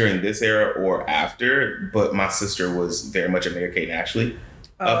is during this era or after, but my sister was very much a Mary Kate and Ashley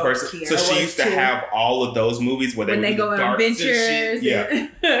person. Kiera so she used to have all of those movies where they go on adventures. Yeah.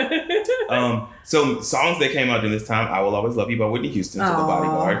 So songs that came out during this time: "I Will Always Love You" by Whitney Houston to The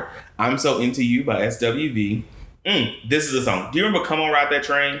Bodyguard. "I'm So Into You" by SWV. This is a song. Do you remember "Come On Ride That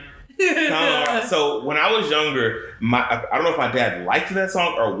Train"? So when I was younger, I don't know if my dad liked that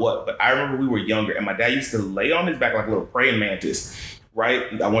song or what, but I remember we were younger and my dad used to lay on his back like a little praying mantis,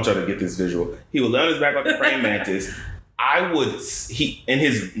 right? I want y'all to get this visual. He would lay on his back like a praying mantis. And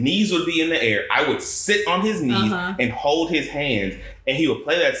his knees would be in the air. I would sit on his knees and hold his hands, and he would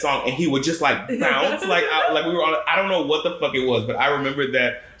play that song, and he would just like bounce like we were on. I don't know what the fuck it was, but I remember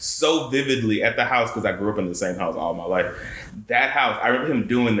that so vividly at the house because I grew up in the same house all my life. That house, I remember him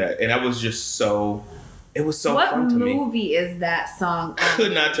doing that, and that was just so. It was so fun to me. What movie is that song?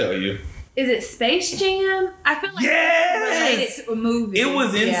 Could not tell you. Is it Space Jam? I feel like it's related to a movie. It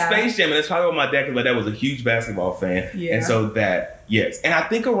was in Space Jam, and that's probably what my dad, because my dad was a huge basketball fan. Yeah. And so yes. And I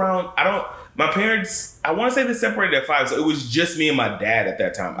think my parents, I want to say they separated at 5, so it was just me and my dad at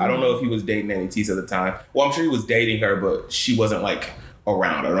that time. I don't know if he was dating Annie Teese at the time. Well, I'm sure he was dating her, but she wasn't like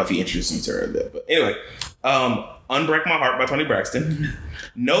around. I don't know if he introduced me to her there. But anyway, Unbreak My Heart by Toni Braxton.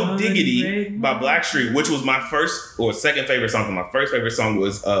 No Diggity by Blackstreet, which was my first or second favorite song. My first favorite song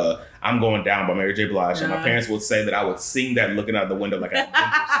was I'm Going Down by Mary J. Blige. And my parents would say that I would sing that looking out the window like I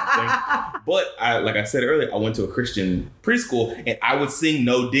had something. But like I said earlier, I went to a Christian preschool and I would sing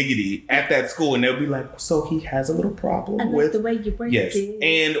No Diggity at that school. And they'll be like, so he has a little problem with the way you break it.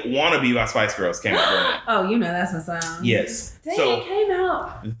 And Wannabe by Spice Girls came out. Oh, you know that's my song. Yes. Dang, it came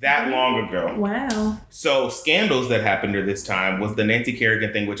out that long ago. Wow. So scandals that happened during this time was the Nancy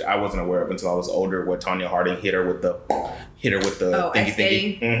Kerrigan thing, which I wasn't aware of until I was older, where Tonya Harding hit her with the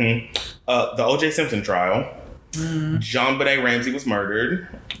thingy. The O.J. Simpson trial. John Benet Ramsey was murdered.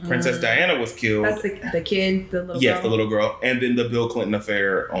 Princess Diana was killed. That's the kid, the little girl. Yes, the little girl. And then the Bill Clinton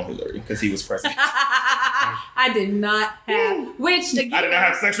affair on Hillary, because he was president. I did not have, I did not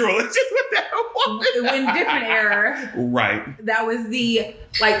have sexual relations with that woman. In different era. Right. That was the,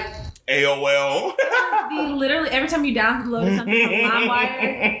 AOL. Literally every time you downloaded something from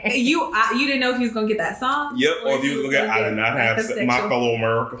LimeWire, you didn't know if you was gonna get that song. Yep, or if you was gonna get. I did not have My Fellow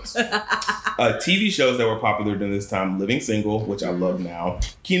Americans. TV shows that were popular during this time: Living Single, which I love now;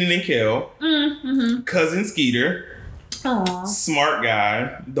 Kenan and Kel; Cousin Skeeter; Aww. Smart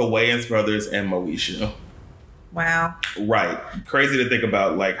Guy; The Wayans Brothers; and Moesha. Wow. Right. Crazy to think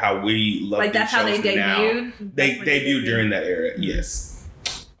about how we love these that's shows how they debuted. They debuted during that era. Yes.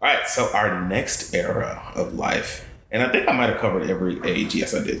 All right, so our next era of life, and I think I might have covered every age.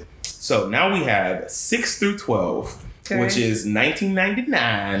 Yes, I did. So now we have 6 through 12, which is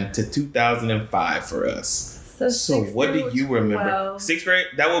 1999 to 2005 for us. So what do you remember? 6th grade?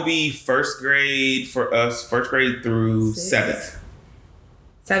 That will be first grade for us, first grade through 7th.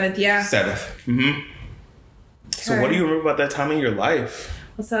 7th, yeah. 7th. Mm-hmm. So what do you remember about that time in your life?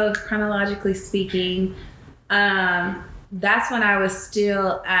 So chronologically speaking, that's when I was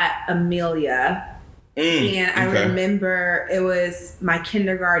still at Amelia. And I remember it was my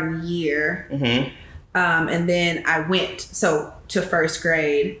kindergarten year. And then I went to first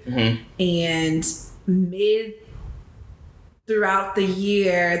grade. And throughout the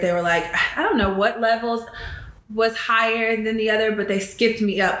year, they were like, I don't know what levels was higher than the other, but they skipped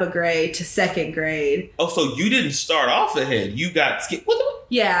me up a grade to 2nd grade. Oh, so you didn't start off ahead. You got skipped.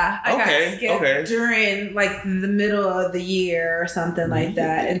 Yeah, I got skipped during the middle of the year or something like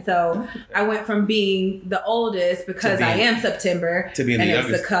that. And so I went from being the oldest because I am September to being the youngest.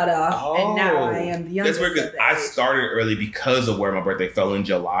 And it's the cutoff. Oh, and now I am the youngest. That's weird because I started early because of where my birthday fell in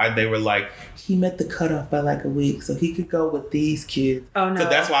July. They were like, he met the cutoff by a week, so he could go with these kids. Oh, no. So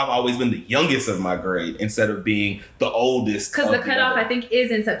that's why I've always been the youngest of my grade instead of being the oldest. Because the cutoff, I think, is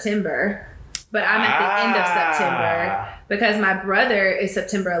in September. But I'm at the end of September because my brother is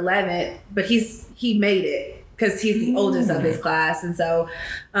September 11th, but he made it because he's the oldest of his class. And so...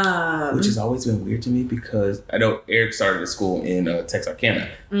 which has always been weird to me because I know Eric started at school in Texarkana,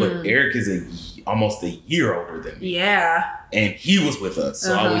 but Eric is almost a year older than me. Yeah. And he was with us.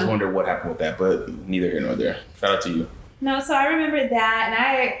 So I always wondered what happened with that, but neither here nor there. Shout out to you. No, so I remembered that. And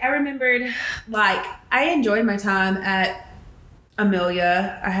I remembered, I enjoyed my time at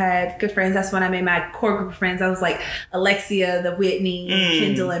Amelia. I had good friends. That's when I made my core group of friends. I was like Alexia, the Whitney,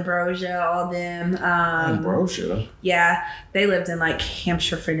 Kendall, Ambrosia, all them. Ambrosia? Yeah. They lived in like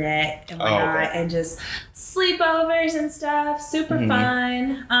Hampshire Fernette and whatnot, and just sleepovers and stuff. Super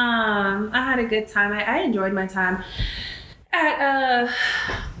fun. I had a good time. I enjoyed my time at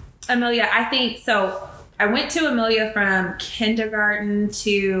Amelia. I think so. I went to Amelia from kindergarten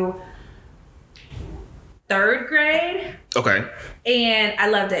to 3rd grade. Okay. And I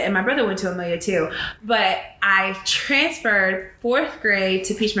loved it. And my brother went to Amelia too. But I transferred 4th grade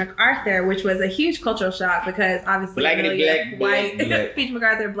to Peach MacArthur, which was a huge cultural shock because obviously Amelia, white, Peach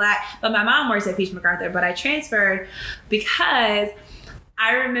MacArthur, black. But my mom works at Peach MacArthur. But I transferred because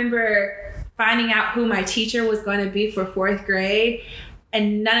I remember finding out who my teacher was going to be for 4th grade.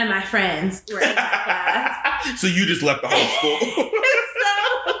 And none of my friends were in that class. So you just left the whole school. So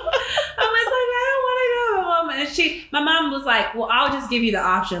I was like, I don't want to go. And my mom was like, well, I'll just give you the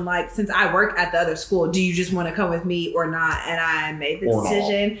option. Like, since I work at the other school, do you just want to come with me or not? And I made the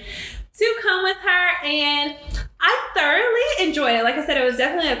decision to come with her. And I thoroughly enjoyed it. Like I said, it was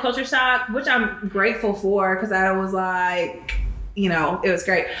definitely a culture shock, which I'm grateful for because I was like, you know, it was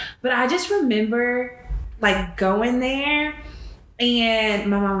great. But I just remember like going there. And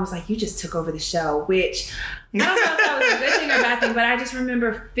my mom was like, you just took over the show, which I don't know if that was a good thing or a bad thing, but I just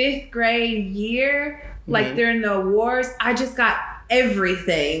remember 5th grade year, like during the awards, I just got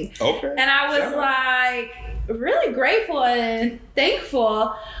everything. Okay. And I was like really grateful and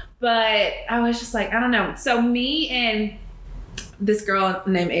thankful, but I was just like, I don't know. So me and this girl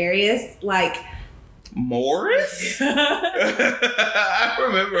named Arius, like. Morris? I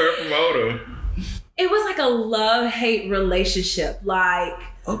remember her from Odom. It was like a love-hate relationship. Like,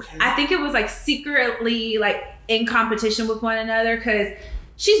 I think it was like secretly like in competition with one another because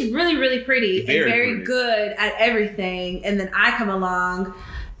she's really, really pretty and very good at everything. And then I come along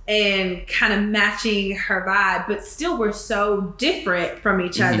and kind of matching her vibe, but still we're so different from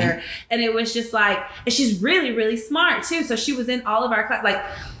each other. And it was just like, and she's really, really smart too. So she was in all of our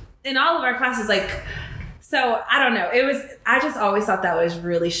classes, like, so I don't know. I just always thought that was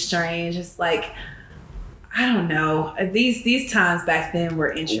really strange. It's like, I don't know. These times back then were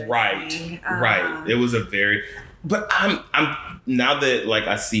interesting. Right. It was but I'm now that like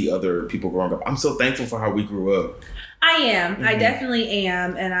I see other people growing up, I'm so thankful for how we grew up. I am. I definitely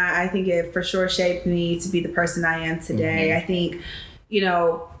am. And I think it for sure shaped me to be the person I am today. I think, you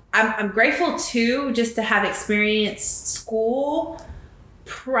know, I'm grateful too, just to have experienced school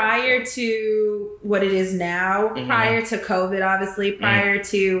prior to what it is now, prior to COVID, obviously, prior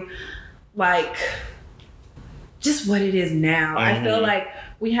to like just what it is now. I feel like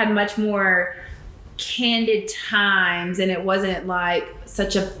we had much more candid times and it wasn't like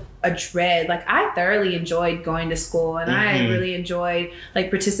such a dread. Like I thoroughly enjoyed going to school and I really enjoyed like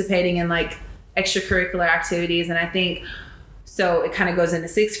participating in like extracurricular activities. And I think so it kind of goes into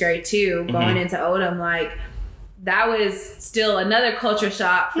 6th grade too, going into Odom, like that was still another culture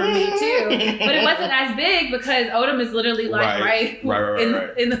shock for me too, but it wasn't as big because Odom is literally like right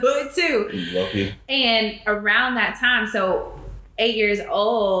in the hood too. And around that time, so 8 years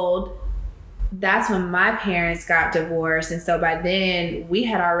old, that's when my parents got divorced. And so by then we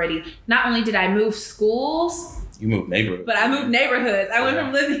had already, not only did I move schools, you moved neighborhoods, but I moved neighborhoods. I went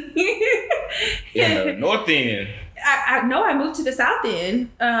from living in the North End. I moved to the South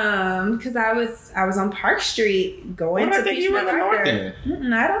End because I was on Park Street going to Peach MacArthur.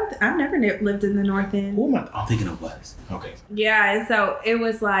 I've never lived in the North End. Who am I? I'm thinking of West. Okay. Yeah, and so it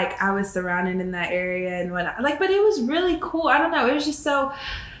was like I was surrounded in that area and whatnot. Like, but it was really cool. I don't know. It was just so.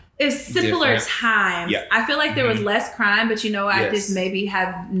 It's simpler times. Yeah. I feel like there was less crime, but you know, I just maybe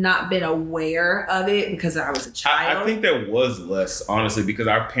have not been aware of it because I was a child. I think there was less, honestly, because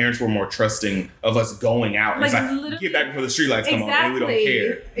our parents were more trusting of us going out. Like, it's get back before the streetlights come on, and we don't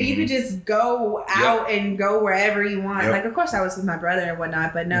care. You could just go out and go wherever you want. Like, of course, I was with my brother and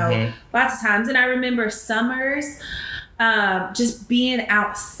whatnot, but no, lots of times. And I remember summers. Just being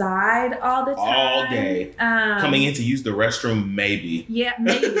outside all the time. All day. Coming in to use the restroom, maybe. Yeah,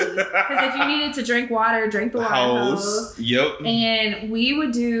 maybe. Because if you needed to drink water, drink the water hose. Yep. And we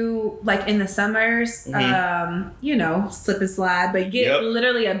would do, like in the summers, you know, slip and slide, but get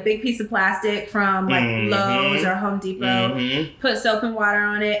literally a big piece of plastic from like Lowe's or Home Depot, put soap and water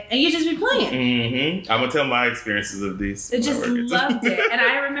on it, and you just be playing. I'm going to tell my experiences of these. I just loved it. And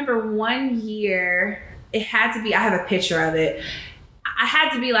I remember one year... It had to be, I have a picture of it. I had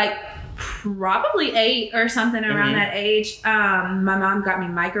to be like probably 8 or something around that age. My mom got me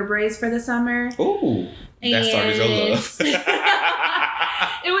micro braids for the summer. Ooh, that started your love.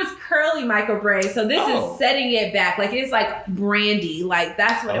 It was curly micro braids. So this is setting it back. Like it's like brandy. Like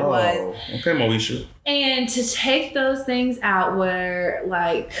that's what it was. Okay, Moesha. And to take those things out were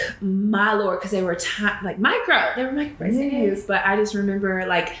like, my Lord, because they were like micro. They were micro braids. But I just remember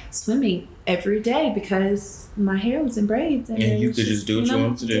like swimming every day because my hair was in braids. And you could just do what you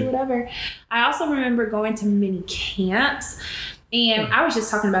wanted to do. Whatever. I also remember going to mini camps. And I was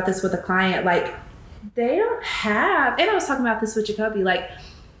just talking about this with a client. Like, they don't have, and I was talking about this with Jacoby, like,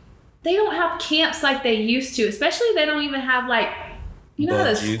 they don't have camps like they used to. Especially they don't even have like, you know,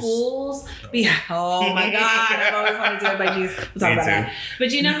 the schools. Oh my God. I've always wanted to do it by juice. We'll talk about that.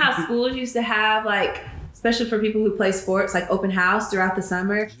 But you know how schools used to have like, especially for people who play sports, like open house throughout the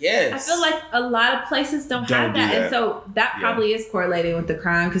summer. Yes. I feel like a lot of places don't have that. And so that probably is correlating with the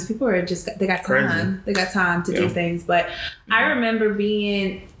crime because people are just, they got time. Crazy. They got time to do things. But I remember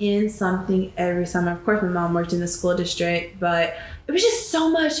being in something every summer. Of course, my mom worked in the school district, but it was just so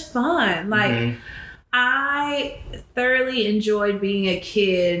much fun. Like, I thoroughly enjoyed being a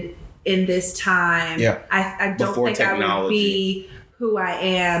kid in this time. Yeah. I don't think technology. I would be who I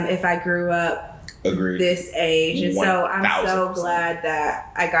am if I grew up this age. And so I'm so glad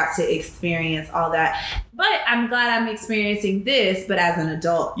that I got to experience all that. But I'm glad I'm experiencing this, but as an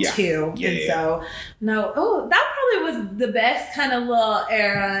adult too. So that probably was the best kind of little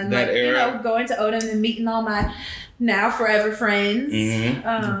era. And that era. You know, going to Odom and meeting all my now forever friends. But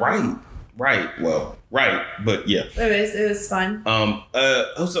yeah. It was fun.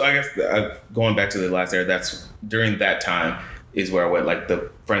 Also, I guess going back to the last era, that's during that time is where I went, like the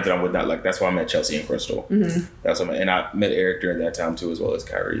friends that I'm with, not like, that's why I met Chelsea and Crystal. That's what I met. And I met Eric during that time too, as well as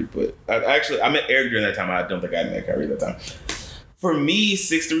Kyrie. But I met Eric during that time. I don't think I met Kyrie at that time. For me,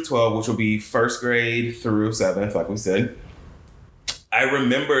 6 through 12, which will be first grade through 7th, like we said, I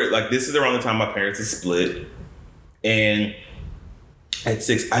remember, like, this is around the time my parents had split. And at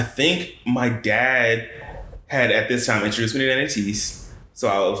 6, I think my dad had at this time introduced me to NATs. So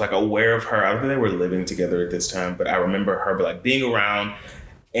I was like aware of her. I don't think they were living together at this time, but I remember her like being around.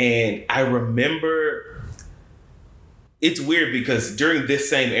 And I remember, it's weird because during this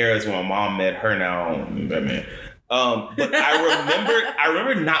same era is when my mom met her now, Batman. But I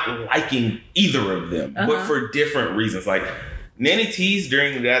remember not liking either of them, but for different reasons. Like Nanny T's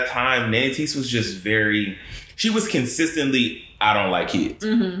during that time, Nanny T's was just she was consistently, I don't like kids.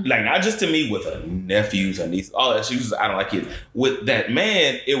 Like, not just to me, with her nephews, her nieces, all that. She was, I don't like kids. With that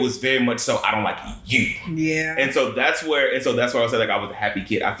man, it was very much so, I don't like you. Yeah. And so that's where I said, like, I was a happy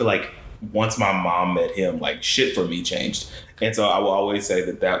kid. I feel like once my mom met him, like, shit for me changed. And so I will always say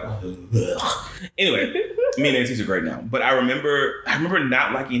that anyway, me and Nancy's are great now. But I remember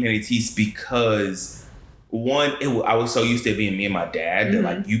not liking Nancy's because one, I was so used to it being me and my dad that,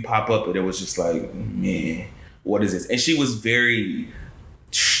 like, you pop up and it was just like, man, what is this? And she was very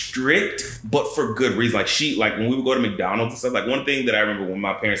strict, but for good reason. Like when we would go to McDonald's and stuff, like one thing that I remember when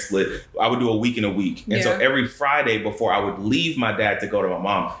my parents split, I would do a week in a week. And so every Friday before I would leave my dad to go to my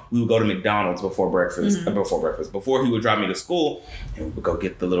mom, we would go to McDonald's before breakfast, before he would drive me to school, and we would go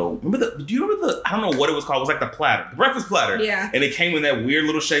get the little, do you remember the, I don't know what it was called. It was like the platter, the breakfast platter. Yeah. And it came in that weird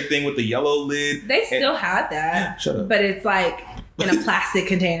little shaped thing with the yellow lid. They still had that. Shut up. But it's like in a plastic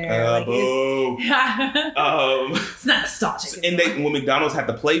container. It's not nostalgic. And when McDonald's had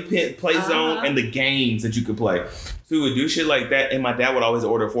the play zone and the games that you could play. So we would do shit like that, and my dad would always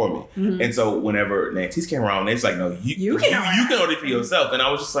order for me. And so whenever Nancy's came around, it's like, no, you can order for yourself. And I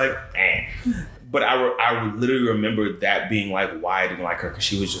was just like, eh. But I literally remember that being like why I didn't like her, because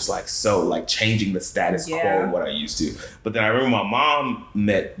she was just like so like changing the status quo of what I used to. But then I remember my mom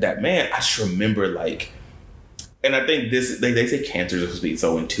met that man. I just remember like, and I think this, they say cancers are supposed to be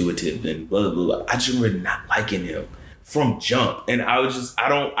so intuitive and blah, blah, blah. I just remember not liking him from jump. And I was just, I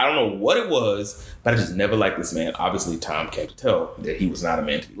don't know what it was, but I just never liked this man. Obviously, Tom came to tell that he was not a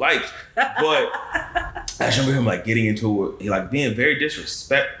man to be liked. But I just remember him like getting into it, like being very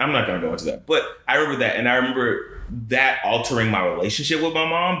disrespectful. I'm not going to go into that. But I remember that. And I remember that altering my relationship with my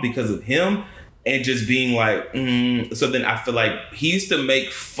mom because of him. And just being like, So then I feel like he used to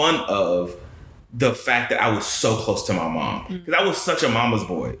make fun of the fact that I was so close to my mom, because I was such a mama's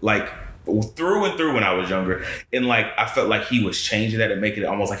boy, like through and through when I was younger. And like, I felt like he was changing that and making it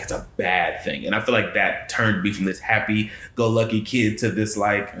almost like it's a bad thing. And I feel like that turned me from this happy-go-lucky kid to this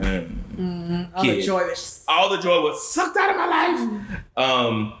like, all the joy was sucked out of my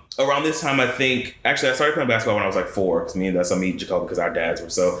life. Around this time, I think, actually, I started playing basketball when I was like 4, because me and Jacob, because our dads were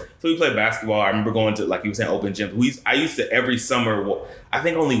so we played basketball. I remember going to, like you were saying, open gyms. I used to every summer, I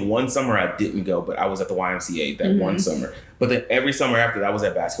think only one summer I didn't go, but I was at the YMCA that one summer. But then every summer after that, I was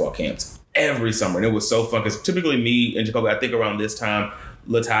at basketball camps. Every summer. And it was so fun, because typically me and Jacob, I think around this time,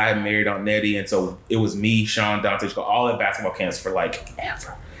 Latai had married Aunt Nettie, and so it was me, Sean, Dante, all at basketball camps for like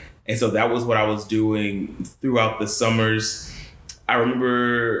ever. And so that was what I was doing throughout the summers. I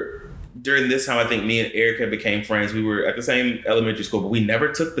remember during this time, I think me and Erica became friends. We were at the same elementary school, but we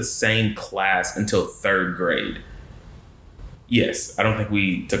never took the same class until 3rd grade. Yes, I don't think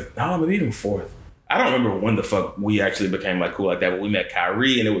we took, maybe even 4th. I don't remember when the fuck we actually became like cool like that, but we met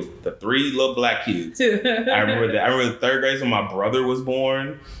Kyrie and it was the 3 little black kids. I remember that. I remember the 3rd grade when my brother was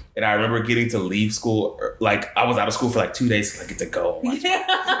born, and I remember getting to leave school. Like I was out of school for like 2 days so I get to go and watch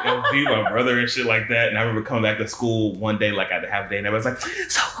be my brother and shit like that. And I remember coming back to school one day, like I had a half day, and I was like,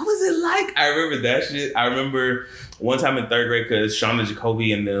 so what was it like? I remember that shit. I remember one time in 3rd grade because Shauna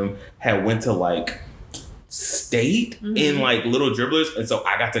Jacoby and them had went to like state in like Little Dribblers, and so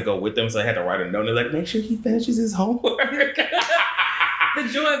I got to go with them, so I had to write a note and they're like, make sure he finishes his homework. The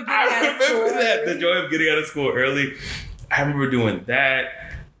joy of getting out of school. The joy of getting out of school early. I remember doing that.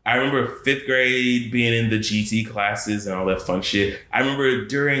 I remember 5th grade being in the GT classes and all that fun shit. I remember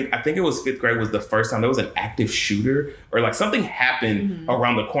I think it was 5th grade was the first time there was an active shooter, or like something happened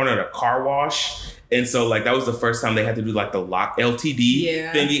around the corner at a car wash. And so, like, that was the first time they had to do, like, the lock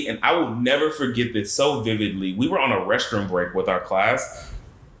LTD thingy. And I will never forget this so vividly. We were on a restroom break with our class.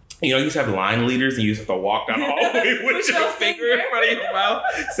 You know, you used to have line leaders and you used to have to walk down the hallway with your finger in front of your mouth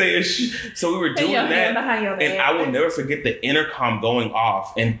saying So we were doing that. And I will never forget the intercom going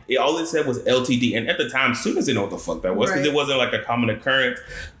off. And all it said was LTD. And at the time, students didn't know what the fuck that was because it wasn't like a common occurrence.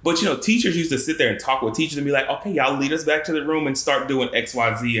 But, you know, teachers used to sit there and talk with teachers and be like, okay, y'all lead us back to the room and start doing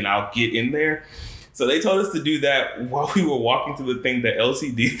XYZ and I'll get in there. So they told us to do that while we were walking through the thing, the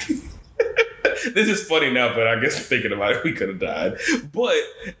LCD. This is funny now, but I guess thinking about it, we could have died. But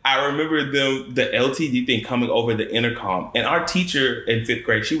I remember the LTD thing coming over the intercom. And our teacher in 5th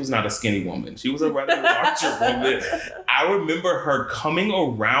grade, she was not a skinny woman. She was a rather larger woman. I remember her coming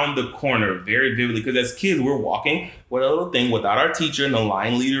around the corner very vividly, because as kids, we're walking with a little thing without our teacher, and the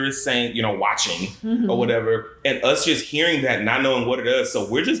line leader is saying, you know, watching or whatever. And us just hearing that, not knowing what it is. So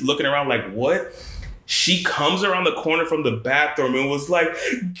we're just looking around like, what? She comes around the corner from the bathroom and was like, get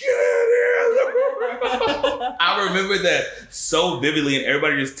in! I remember that so vividly, and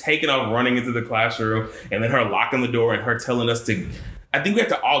everybody just taking off running into the classroom, and then her locking the door and her telling us to, I think we had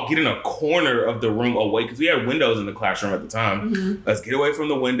to all get in a corner of the room away because we had windows in the classroom at the time. Let's get away from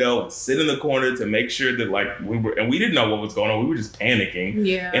the window and sit in the corner to make sure that like we didn't know what was going on. We were just panicking.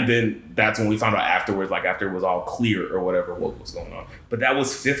 Yeah. And then that's when we found out afterwards, like after it was all clear or whatever, what was going on. But that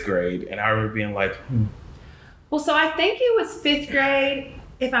was 5th grade. And I remember being like, Well, so I think it was 5th grade,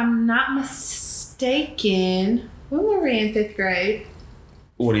 if I'm not mistaken. When were we in 5th grade?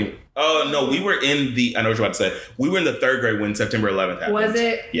 What do you? Oh, no, we were in I know what you're about to say. We were in the 3rd grade when September 11th happened. Was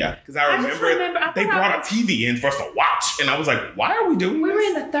it? Yeah. Because I remember they brought a TV in for us to watch. And I was like, why are we doing this? We were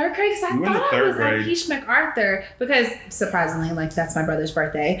in the 3rd grade? Because I thought I was like Keish MacArthur. Because, surprisingly, like, that's my brother's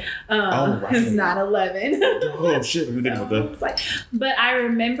birthday. It's not 11. Oh, shit. We didn't know that. But I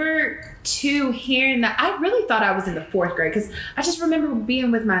remember, too, hearing that. I really thought I was in the 4th grade. Because I just remember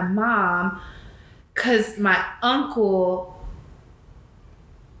being with my mom. Because my uncle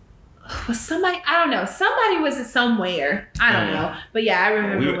was somebody, I don't know. Somebody was somewhere. I don't know. But yeah, I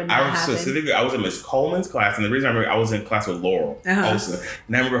remember when that happened. Specifically, I was in Miss Coleman's class. And the reason I remember, I was in class with Laurel also.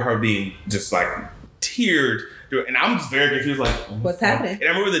 And I remember her being just like teared. And I'm just very confused, like, what's happening? And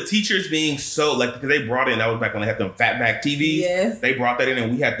I remember the teachers being so, like, because they brought in, that was back when they had them fatback TVs. Yes. They brought that in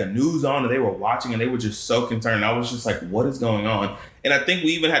and we had the news on and they were watching and they were just so concerned. I was just like, what is going on? And I think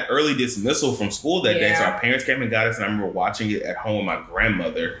we even had early dismissal from school that day. So our parents came and got us, and I remember watching it at home with my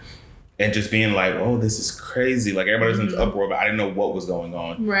grandmother. And just being like, oh, this is crazy. Like, everybody was in uproar, but I didn't know what was going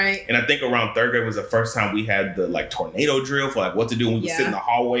on. Right. And I think around 3rd grade was the first time we had the, like, tornado drill for, like, what to do when we would sit in the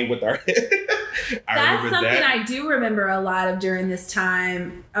hallway with our That's something I do remember a lot of during this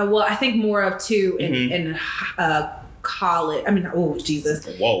time. Well, I think more of, too, in college. I mean, oh, Jesus.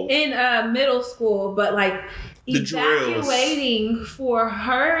 Whoa. In middle school, but, like, the evacuating drills for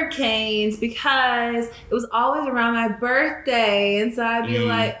hurricanes because it was always around my birthday, and so I'd be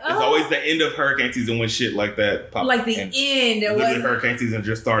like, "Oh!" It's always the end of hurricane season when shit like that pops. Like the end. Literally, hurricane season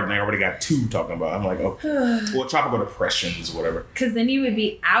just started, and I already got 2 talking about. I'm like, okay, well, tropical depressions, whatever. Because then you would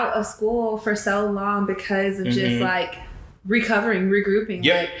be out of school for so long because of just like regrouping.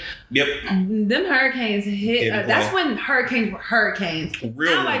 Yep. Them hurricanes hit. That's when hurricanes were hurricanes.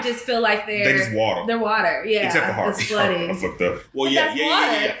 Real now I just feel like they're just water. They're water. Yeah. Except for It's flooding. Well, yeah.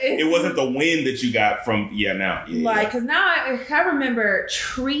 It wasn't the wind that you got from. Because now I remember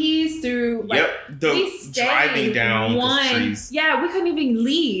trees through. Driving down the trees. Yeah, we couldn't even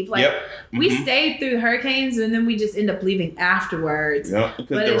leave. We stayed through hurricanes and then we just end up leaving afterwards. Yep,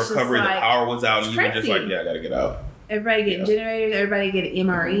 because the recovery, the power was out, and you were just like, I gotta get out. Everybody getting generators, everybody getting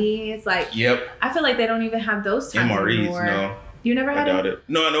MRE. It's like, I feel like they don't even have those times anymore. No. You never had it?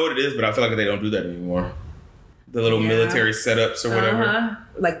 No, I know what it is, but I feel like they don't do that anymore. The little military setups or whatever.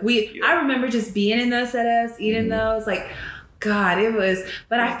 I remember just being in those setups, eating those, God, it was,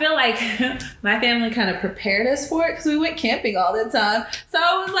 but I feel like my family kind of prepared us for it because we went camping all the time. So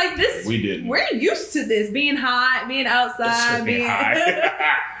I was like, we didn't. We're used to this, being hot, being outside, being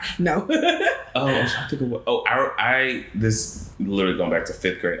high. No. I'm trying to think of this literally going back to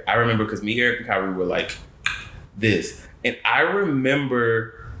 5th grade. I remember because me, Eric, and Kyrie were like this. And I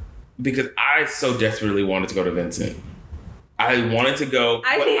remember because I so desperately wanted to go to Vincent. I wanted to go,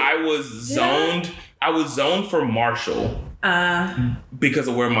 I was zoned. I was zoned for Marshall. Because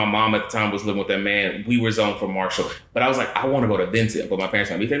of where my mom at the time was living with that man, we were zoned for Marshall. But I was like, I want to go to Vincent. But my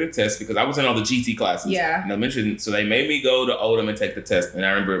parents made me take the test because I was in all the GT classes. Yeah. And I mentioned, so they made me go to Oldham and take the test. And I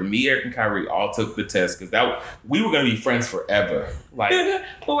remember me, Eric, and Kyrie all took the test because we were going to be friends forever.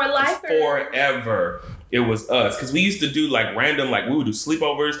 For life. Forever. It was us. Because we used to do random, we would do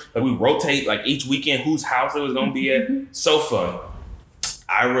sleepovers. We rotate each weekend whose house it was going to be at. So fun.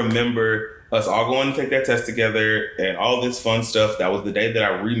 I remember us all going to take that test together and all this fun stuff. That was the day that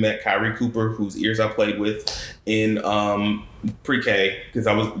I re-met Kyrie Cooper, whose ears I played with in pre-K, because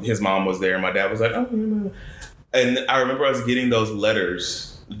his mom was there and my dad was like, oh. And I remember us getting those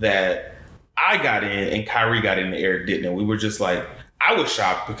letters that I got in and Kyrie got in and Eric didn't. And we were just like, I was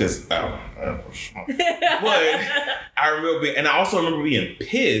shocked because, but I remember and I also remember being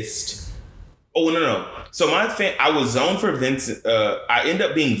pissed. Oh, no. So I was zoned for Vincent. I ended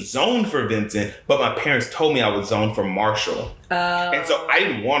up being zoned for Vincent, but my parents told me I was zoned for Marshall. And so I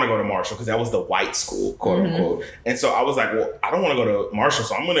didn't want to go to Marshall because that was the white school, quote unquote. And so I was like, well, I don't want to go to Marshall,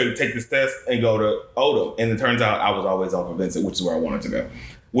 so I'm going to take this test and go to Oldham. And it turns out I was always zoned for Vincent, which is where I wanted to go.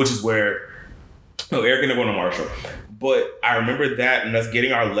 Which is where, Eric ended up going to Marshall. But I remember that and us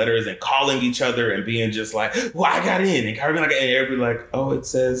getting our letters and calling each other and being just like, well, I got in. And Kyrie and Eric be like, oh, it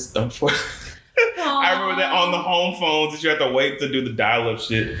says, unfortunately. I remember that on the home phones that you had to wait to do the dial-up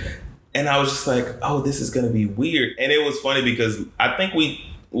shit. And I was just like, oh, this is going to be weird. And it was funny because I think we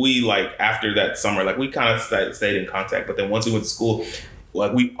after that summer, we kind of stayed in contact. But then once we went to school,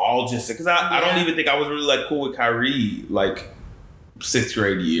 we all just, because I don't even think I was really cool with Kyrie 6th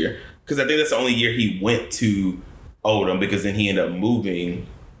grade year. Because I think that's the only year he went to Oldham because then he ended up moving,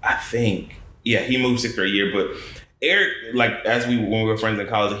 I think. Yeah, he moved 6th grade year, but Eric, when we were friends in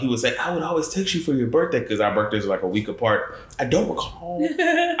college, he would say, I would always text you for your birthday because our birthdays are a week apart. I don't recall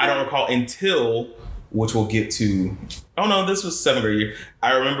until, which we'll get to, oh no, this was 7th grade year.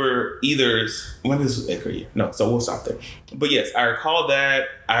 I remember when this was 8th grade year. No, so we'll stop there. But yes, I recall that.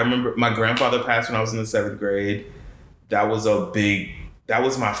 I remember my grandfather passed when I was in the 7th grade. That was the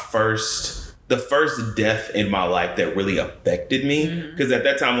first death in my life that really affected me. Because at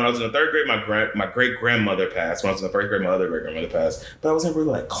that time, when I was in the 3rd grade, my great-grandmother passed. When I was in the 1st grade, my other great-grandmother passed. But I wasn't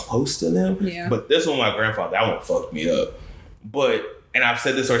really close to them. Yeah. But this one, my grandfather, that one fucked me up. And I've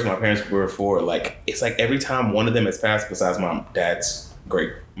said this story to my parents before, it's every time one of them has passed, besides my dad's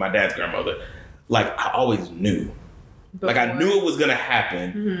grandmother, I always knew. Before. I knew it was going to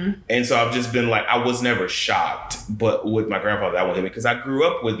happen. And so I've just been I was never shocked. But with my grandfather, that one hit me. Because I grew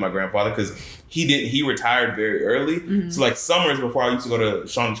up with my grandfather because he retired very early. So summers before I used to go to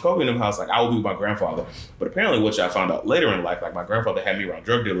Sean Jacoby in them house, I would be with my grandfather. But apparently, which I found out later in life, my grandfather had me around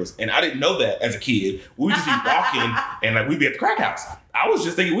drug dealers. And I didn't know that as a kid. We would just be walking and we'd be at the crack house. I was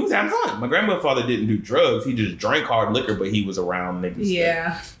just thinking we was having fun. My grandfather didn't do drugs. He just drank hard liquor, but he was around niggas.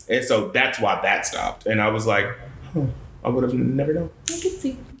 Yeah. And so that's why that stopped. And I was like, I would have never known. I can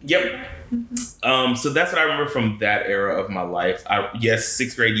see. Yep. So that's what I remember from that era of my life.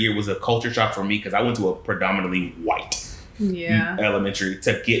 6th grade year was a culture shock for me because I went to a predominantly white elementary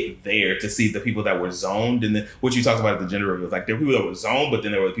to get there to see the people that were zoned. And then what you talked about at the gender reveal, there were people that were zoned, but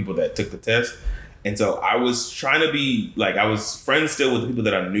then there were the people that took the test. And so I was trying to be I was friends still with the people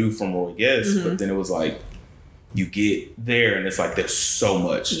that I knew from Roy Guest, but then it was you get there and it's there's so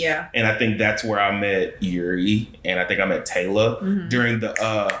much. Yeah. And I think that's where I met Yuri and I think I met Taylor during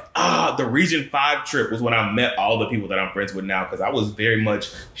the Region 5 trip was when I met all the people that I'm friends with now because I was very much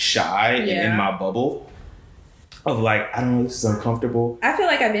shy and in my bubble. of like, I don't know, this is uncomfortable. I feel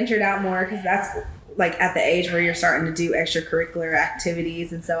like I ventured out more because that's like at the age where you're starting to do extracurricular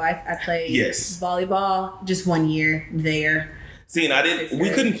activities. And so I played volleyball just 1 year there. See, and we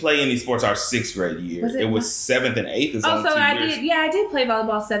couldn't play any sports our 6th grade year. It was 7th and 8th. Is so I did play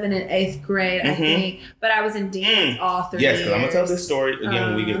volleyball 7th and 8th grade, I think. But I was in dance all 3 years. Yes, because I'm going to tell this story again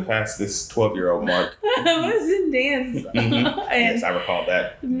when we get past this 12-year-old mark. I was in dance. Yes, I recall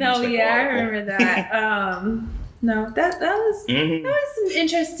that. No, yeah, I remember that. No, that was some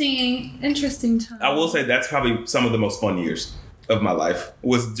interesting time. I will say that's probably some of the most fun years of my life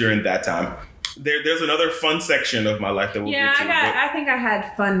was during that time. There's another fun section of my life that we'll get to. I think I had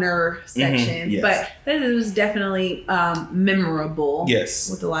funner sections, but this was definitely memorable. Yes,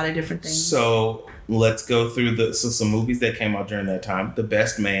 with a lot of different things. So let's go through some movies that came out during that time. The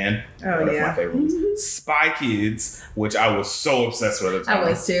Best Man, one of my favorite movies. Spy Kids, which I was so obsessed with at the time.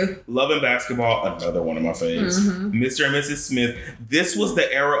 I was too. Love and Basketball, another one of my faves. Mr. and Mrs. Smith. This was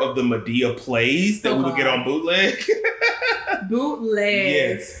the era of the Madea plays that we would get on bootleg. Bootleg.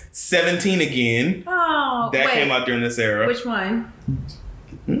 Yes. 17 Again. Oh, that came out during this era. Which one?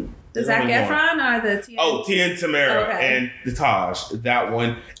 The Zac Efron or the Tia? Tia and Tamara and the Taj. That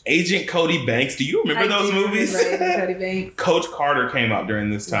one. Agent Cody Banks. Do you remember those movies? Cody Banks. Coach Carter came out during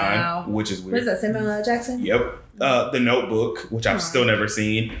this time, which is weird. What is that? Samuel L. Jackson? Yep. The Notebook, which I've still never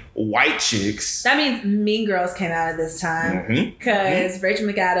seen. White Chicks. That means Mean Girls came out at this time because Rachel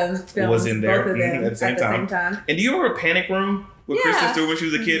McAdams filmed was in there both of them at the same time. And do you remember Panic Room? With Kristen Stewart when she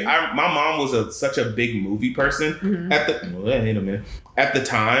was a kid. My mom was such a big movie person at the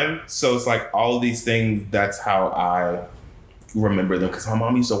time. So it's like all of these things, that's how I remember them. Because my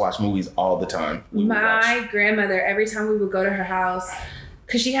mom used to watch movies all the time. My grandmother, every time we would go to her house,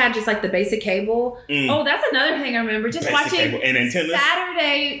 because she had just like the basic cable. Oh, that's another thing I remember. Just basic watching and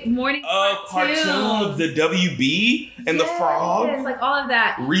Saturday morning cartoons, the WB and the Frog. Yes, like all of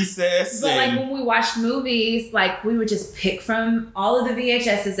that. Recess. But like when we watched movies, like we would just pick from all of the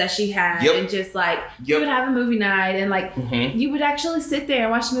VHSs that she had and just like we would have a movie night and like you would actually sit there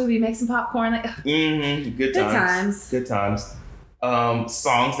and watch the movie, make some popcorn. Like Good times. Good times.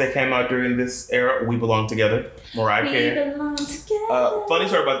 Songs that came out during this era. We Belong Together. Mariah Carey. We belong together. Funny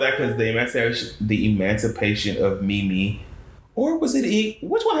story about that because the emancipation of Mimi, or was it E?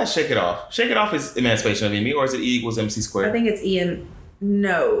 Which one has Shake It Off? Shake It Off is Emancipation of Mimi, or is it E equals MC squared? I think it's E.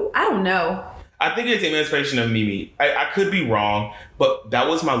 No, I don't know. I think it's Emancipation of Mimi. I could be wrong, but that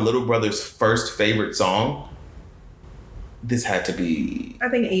was my little brother's first favorite song. This had to be... I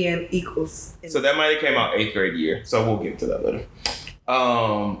think EM equals... So that might have came out 8th grade year. So we'll get to that later.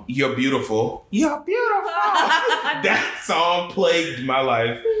 You're Beautiful. You're Beautiful. That song plagued my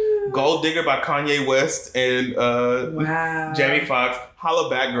life. Gold Digger by Kanye West and Jamie Foxx.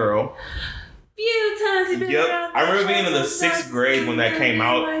 Holla Back Girl. Few times I remember being in the 6th grade when that came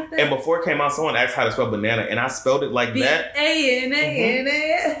out. Like and before it came out, someone asked how to spell banana. And I spelled it like that.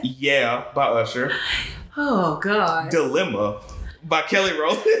 B-A-N-A-N-A. Yeah, by Usher. Oh, God. Dilemma by Kelly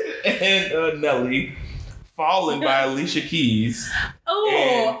Rowland and Nelly. Fallen by Alicia Keys.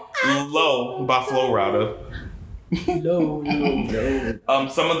 Oh. And Low by Flo Rida. No.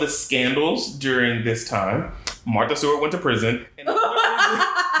 Some of the scandals during this time. Martha Stewart went to prison. And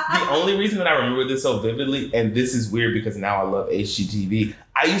the only reason that I remember this so vividly, and this is weird because now I love HGTV.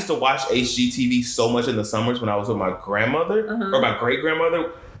 I used to watch HGTV so much in the summers when I was with my grandmother or my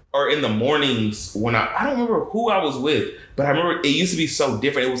great-grandmother. Or in the mornings when I don't remember who I was with, but I remember it used to be so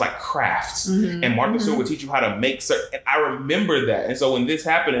different. It was like crafts. And Martha Stewart would teach you how to make certain, and I remember that. And so when this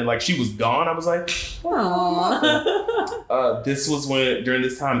happened and like she was gone, I was like, aww. This was during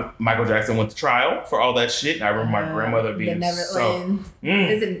this time, Michael Jackson went to trial for all that shit. And I remember my grandmother being Neverland.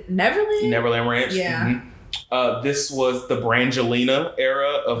 Is it Neverland? Neverland Ranch. Yeah. This was the Brangelina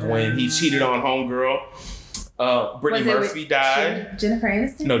era of when he cheated on Homegirl. Brittany Murphy died. Jennifer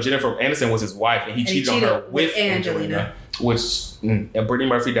Aniston? No, Jennifer Aniston was his wife, and he cheated on her with Angelina. And Brittany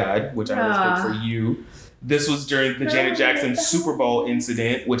Murphy died, which I know is good for you. This was during the Janet Jackson Super Bowl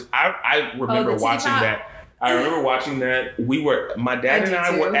incident, which I remember watching that. I remember watching that. My dad and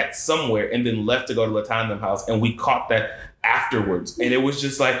I were at somewhere and then left to go to LaTonya's house, and we caught that afterwards. And it was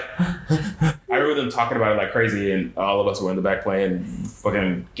just like, I remember them talking about it like crazy, and all of us were in the back playing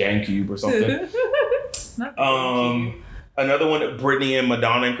fucking GameCube or something. Another one, Britney and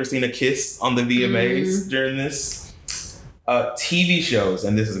Madonna and Christina kissed on the VMAs during this. TV shows,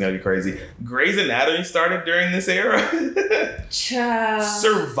 and this is gonna be crazy. Grey's Anatomy started during this era.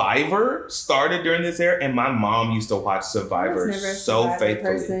 Survivor started during this era, and my mom used to watch Survivor so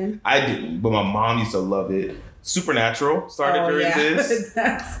faithfully. Person. I didn't, but my mom used to love it. Supernatural started during this.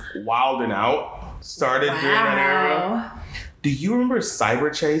 Wild and Out. started during that era. Do you remember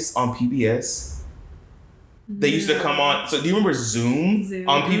Cyber Chase on PBS? They used to come on. So do you remember Zoom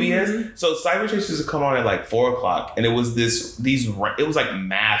on PBS? So Cyber Chase used to come on at like 4:00, and it was it was like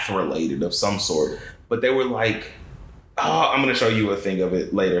math related of some sort. But they were like, I'm gonna show you a thing of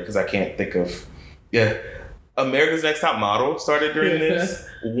it later because I can't think of. Yeah, America's Next Top Model started during this.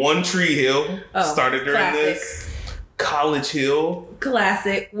 One Tree Hill started during this. College Hill.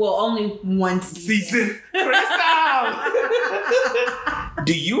 Classic. Well, only one season.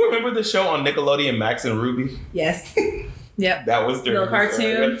 Do you remember the show on Nickelodeon, Max and Ruby? Yes. Yep. That was during the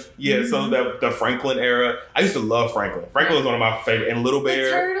cartoon. Yeah, mm-hmm. So the Franklin era. I used to love Franklin. Franklin was one of my favorite. And Little Bear.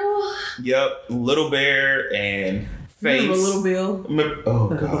 The turtle. Yep. Little Bear and Face. Remember Little Bill? Oh,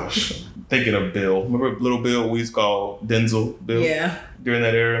 gosh. Thinking of Bill. Remember Little Bill? We used to call Denzel Bill. Yeah. During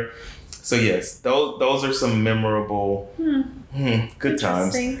that era. So, yes. Those are some memorable, good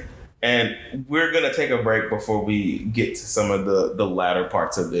times. And we're going to take a break before we get to some of the latter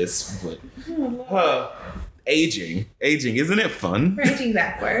parts of this. But, aging, isn't it fun? We're aging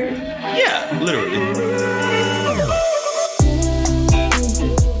backward. Yeah, literally.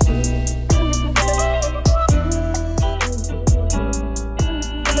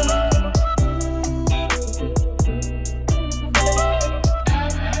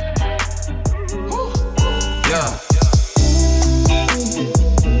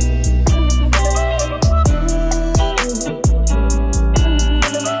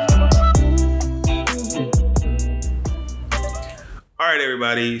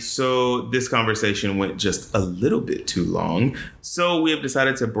 Everybody, so this conversation went just a little bit too long, so we have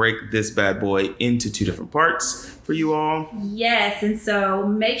decided to break this bad boy into 2 different parts for you all. Yes, and so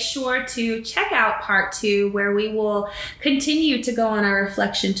make sure to check out part 2 where we will continue to go on our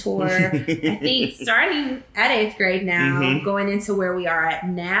reflection tour. I think starting at 8th grade now, going into where we are at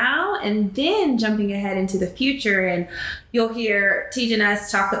now, and then jumping ahead into the future, and you'll hear Tej and I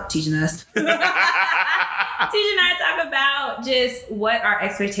talk about just what our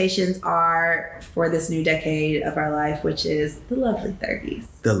expectations are for this new decade of our life, which is the lovely 30s.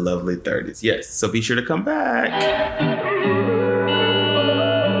 The lovely 30s, yes. So be sure to come back.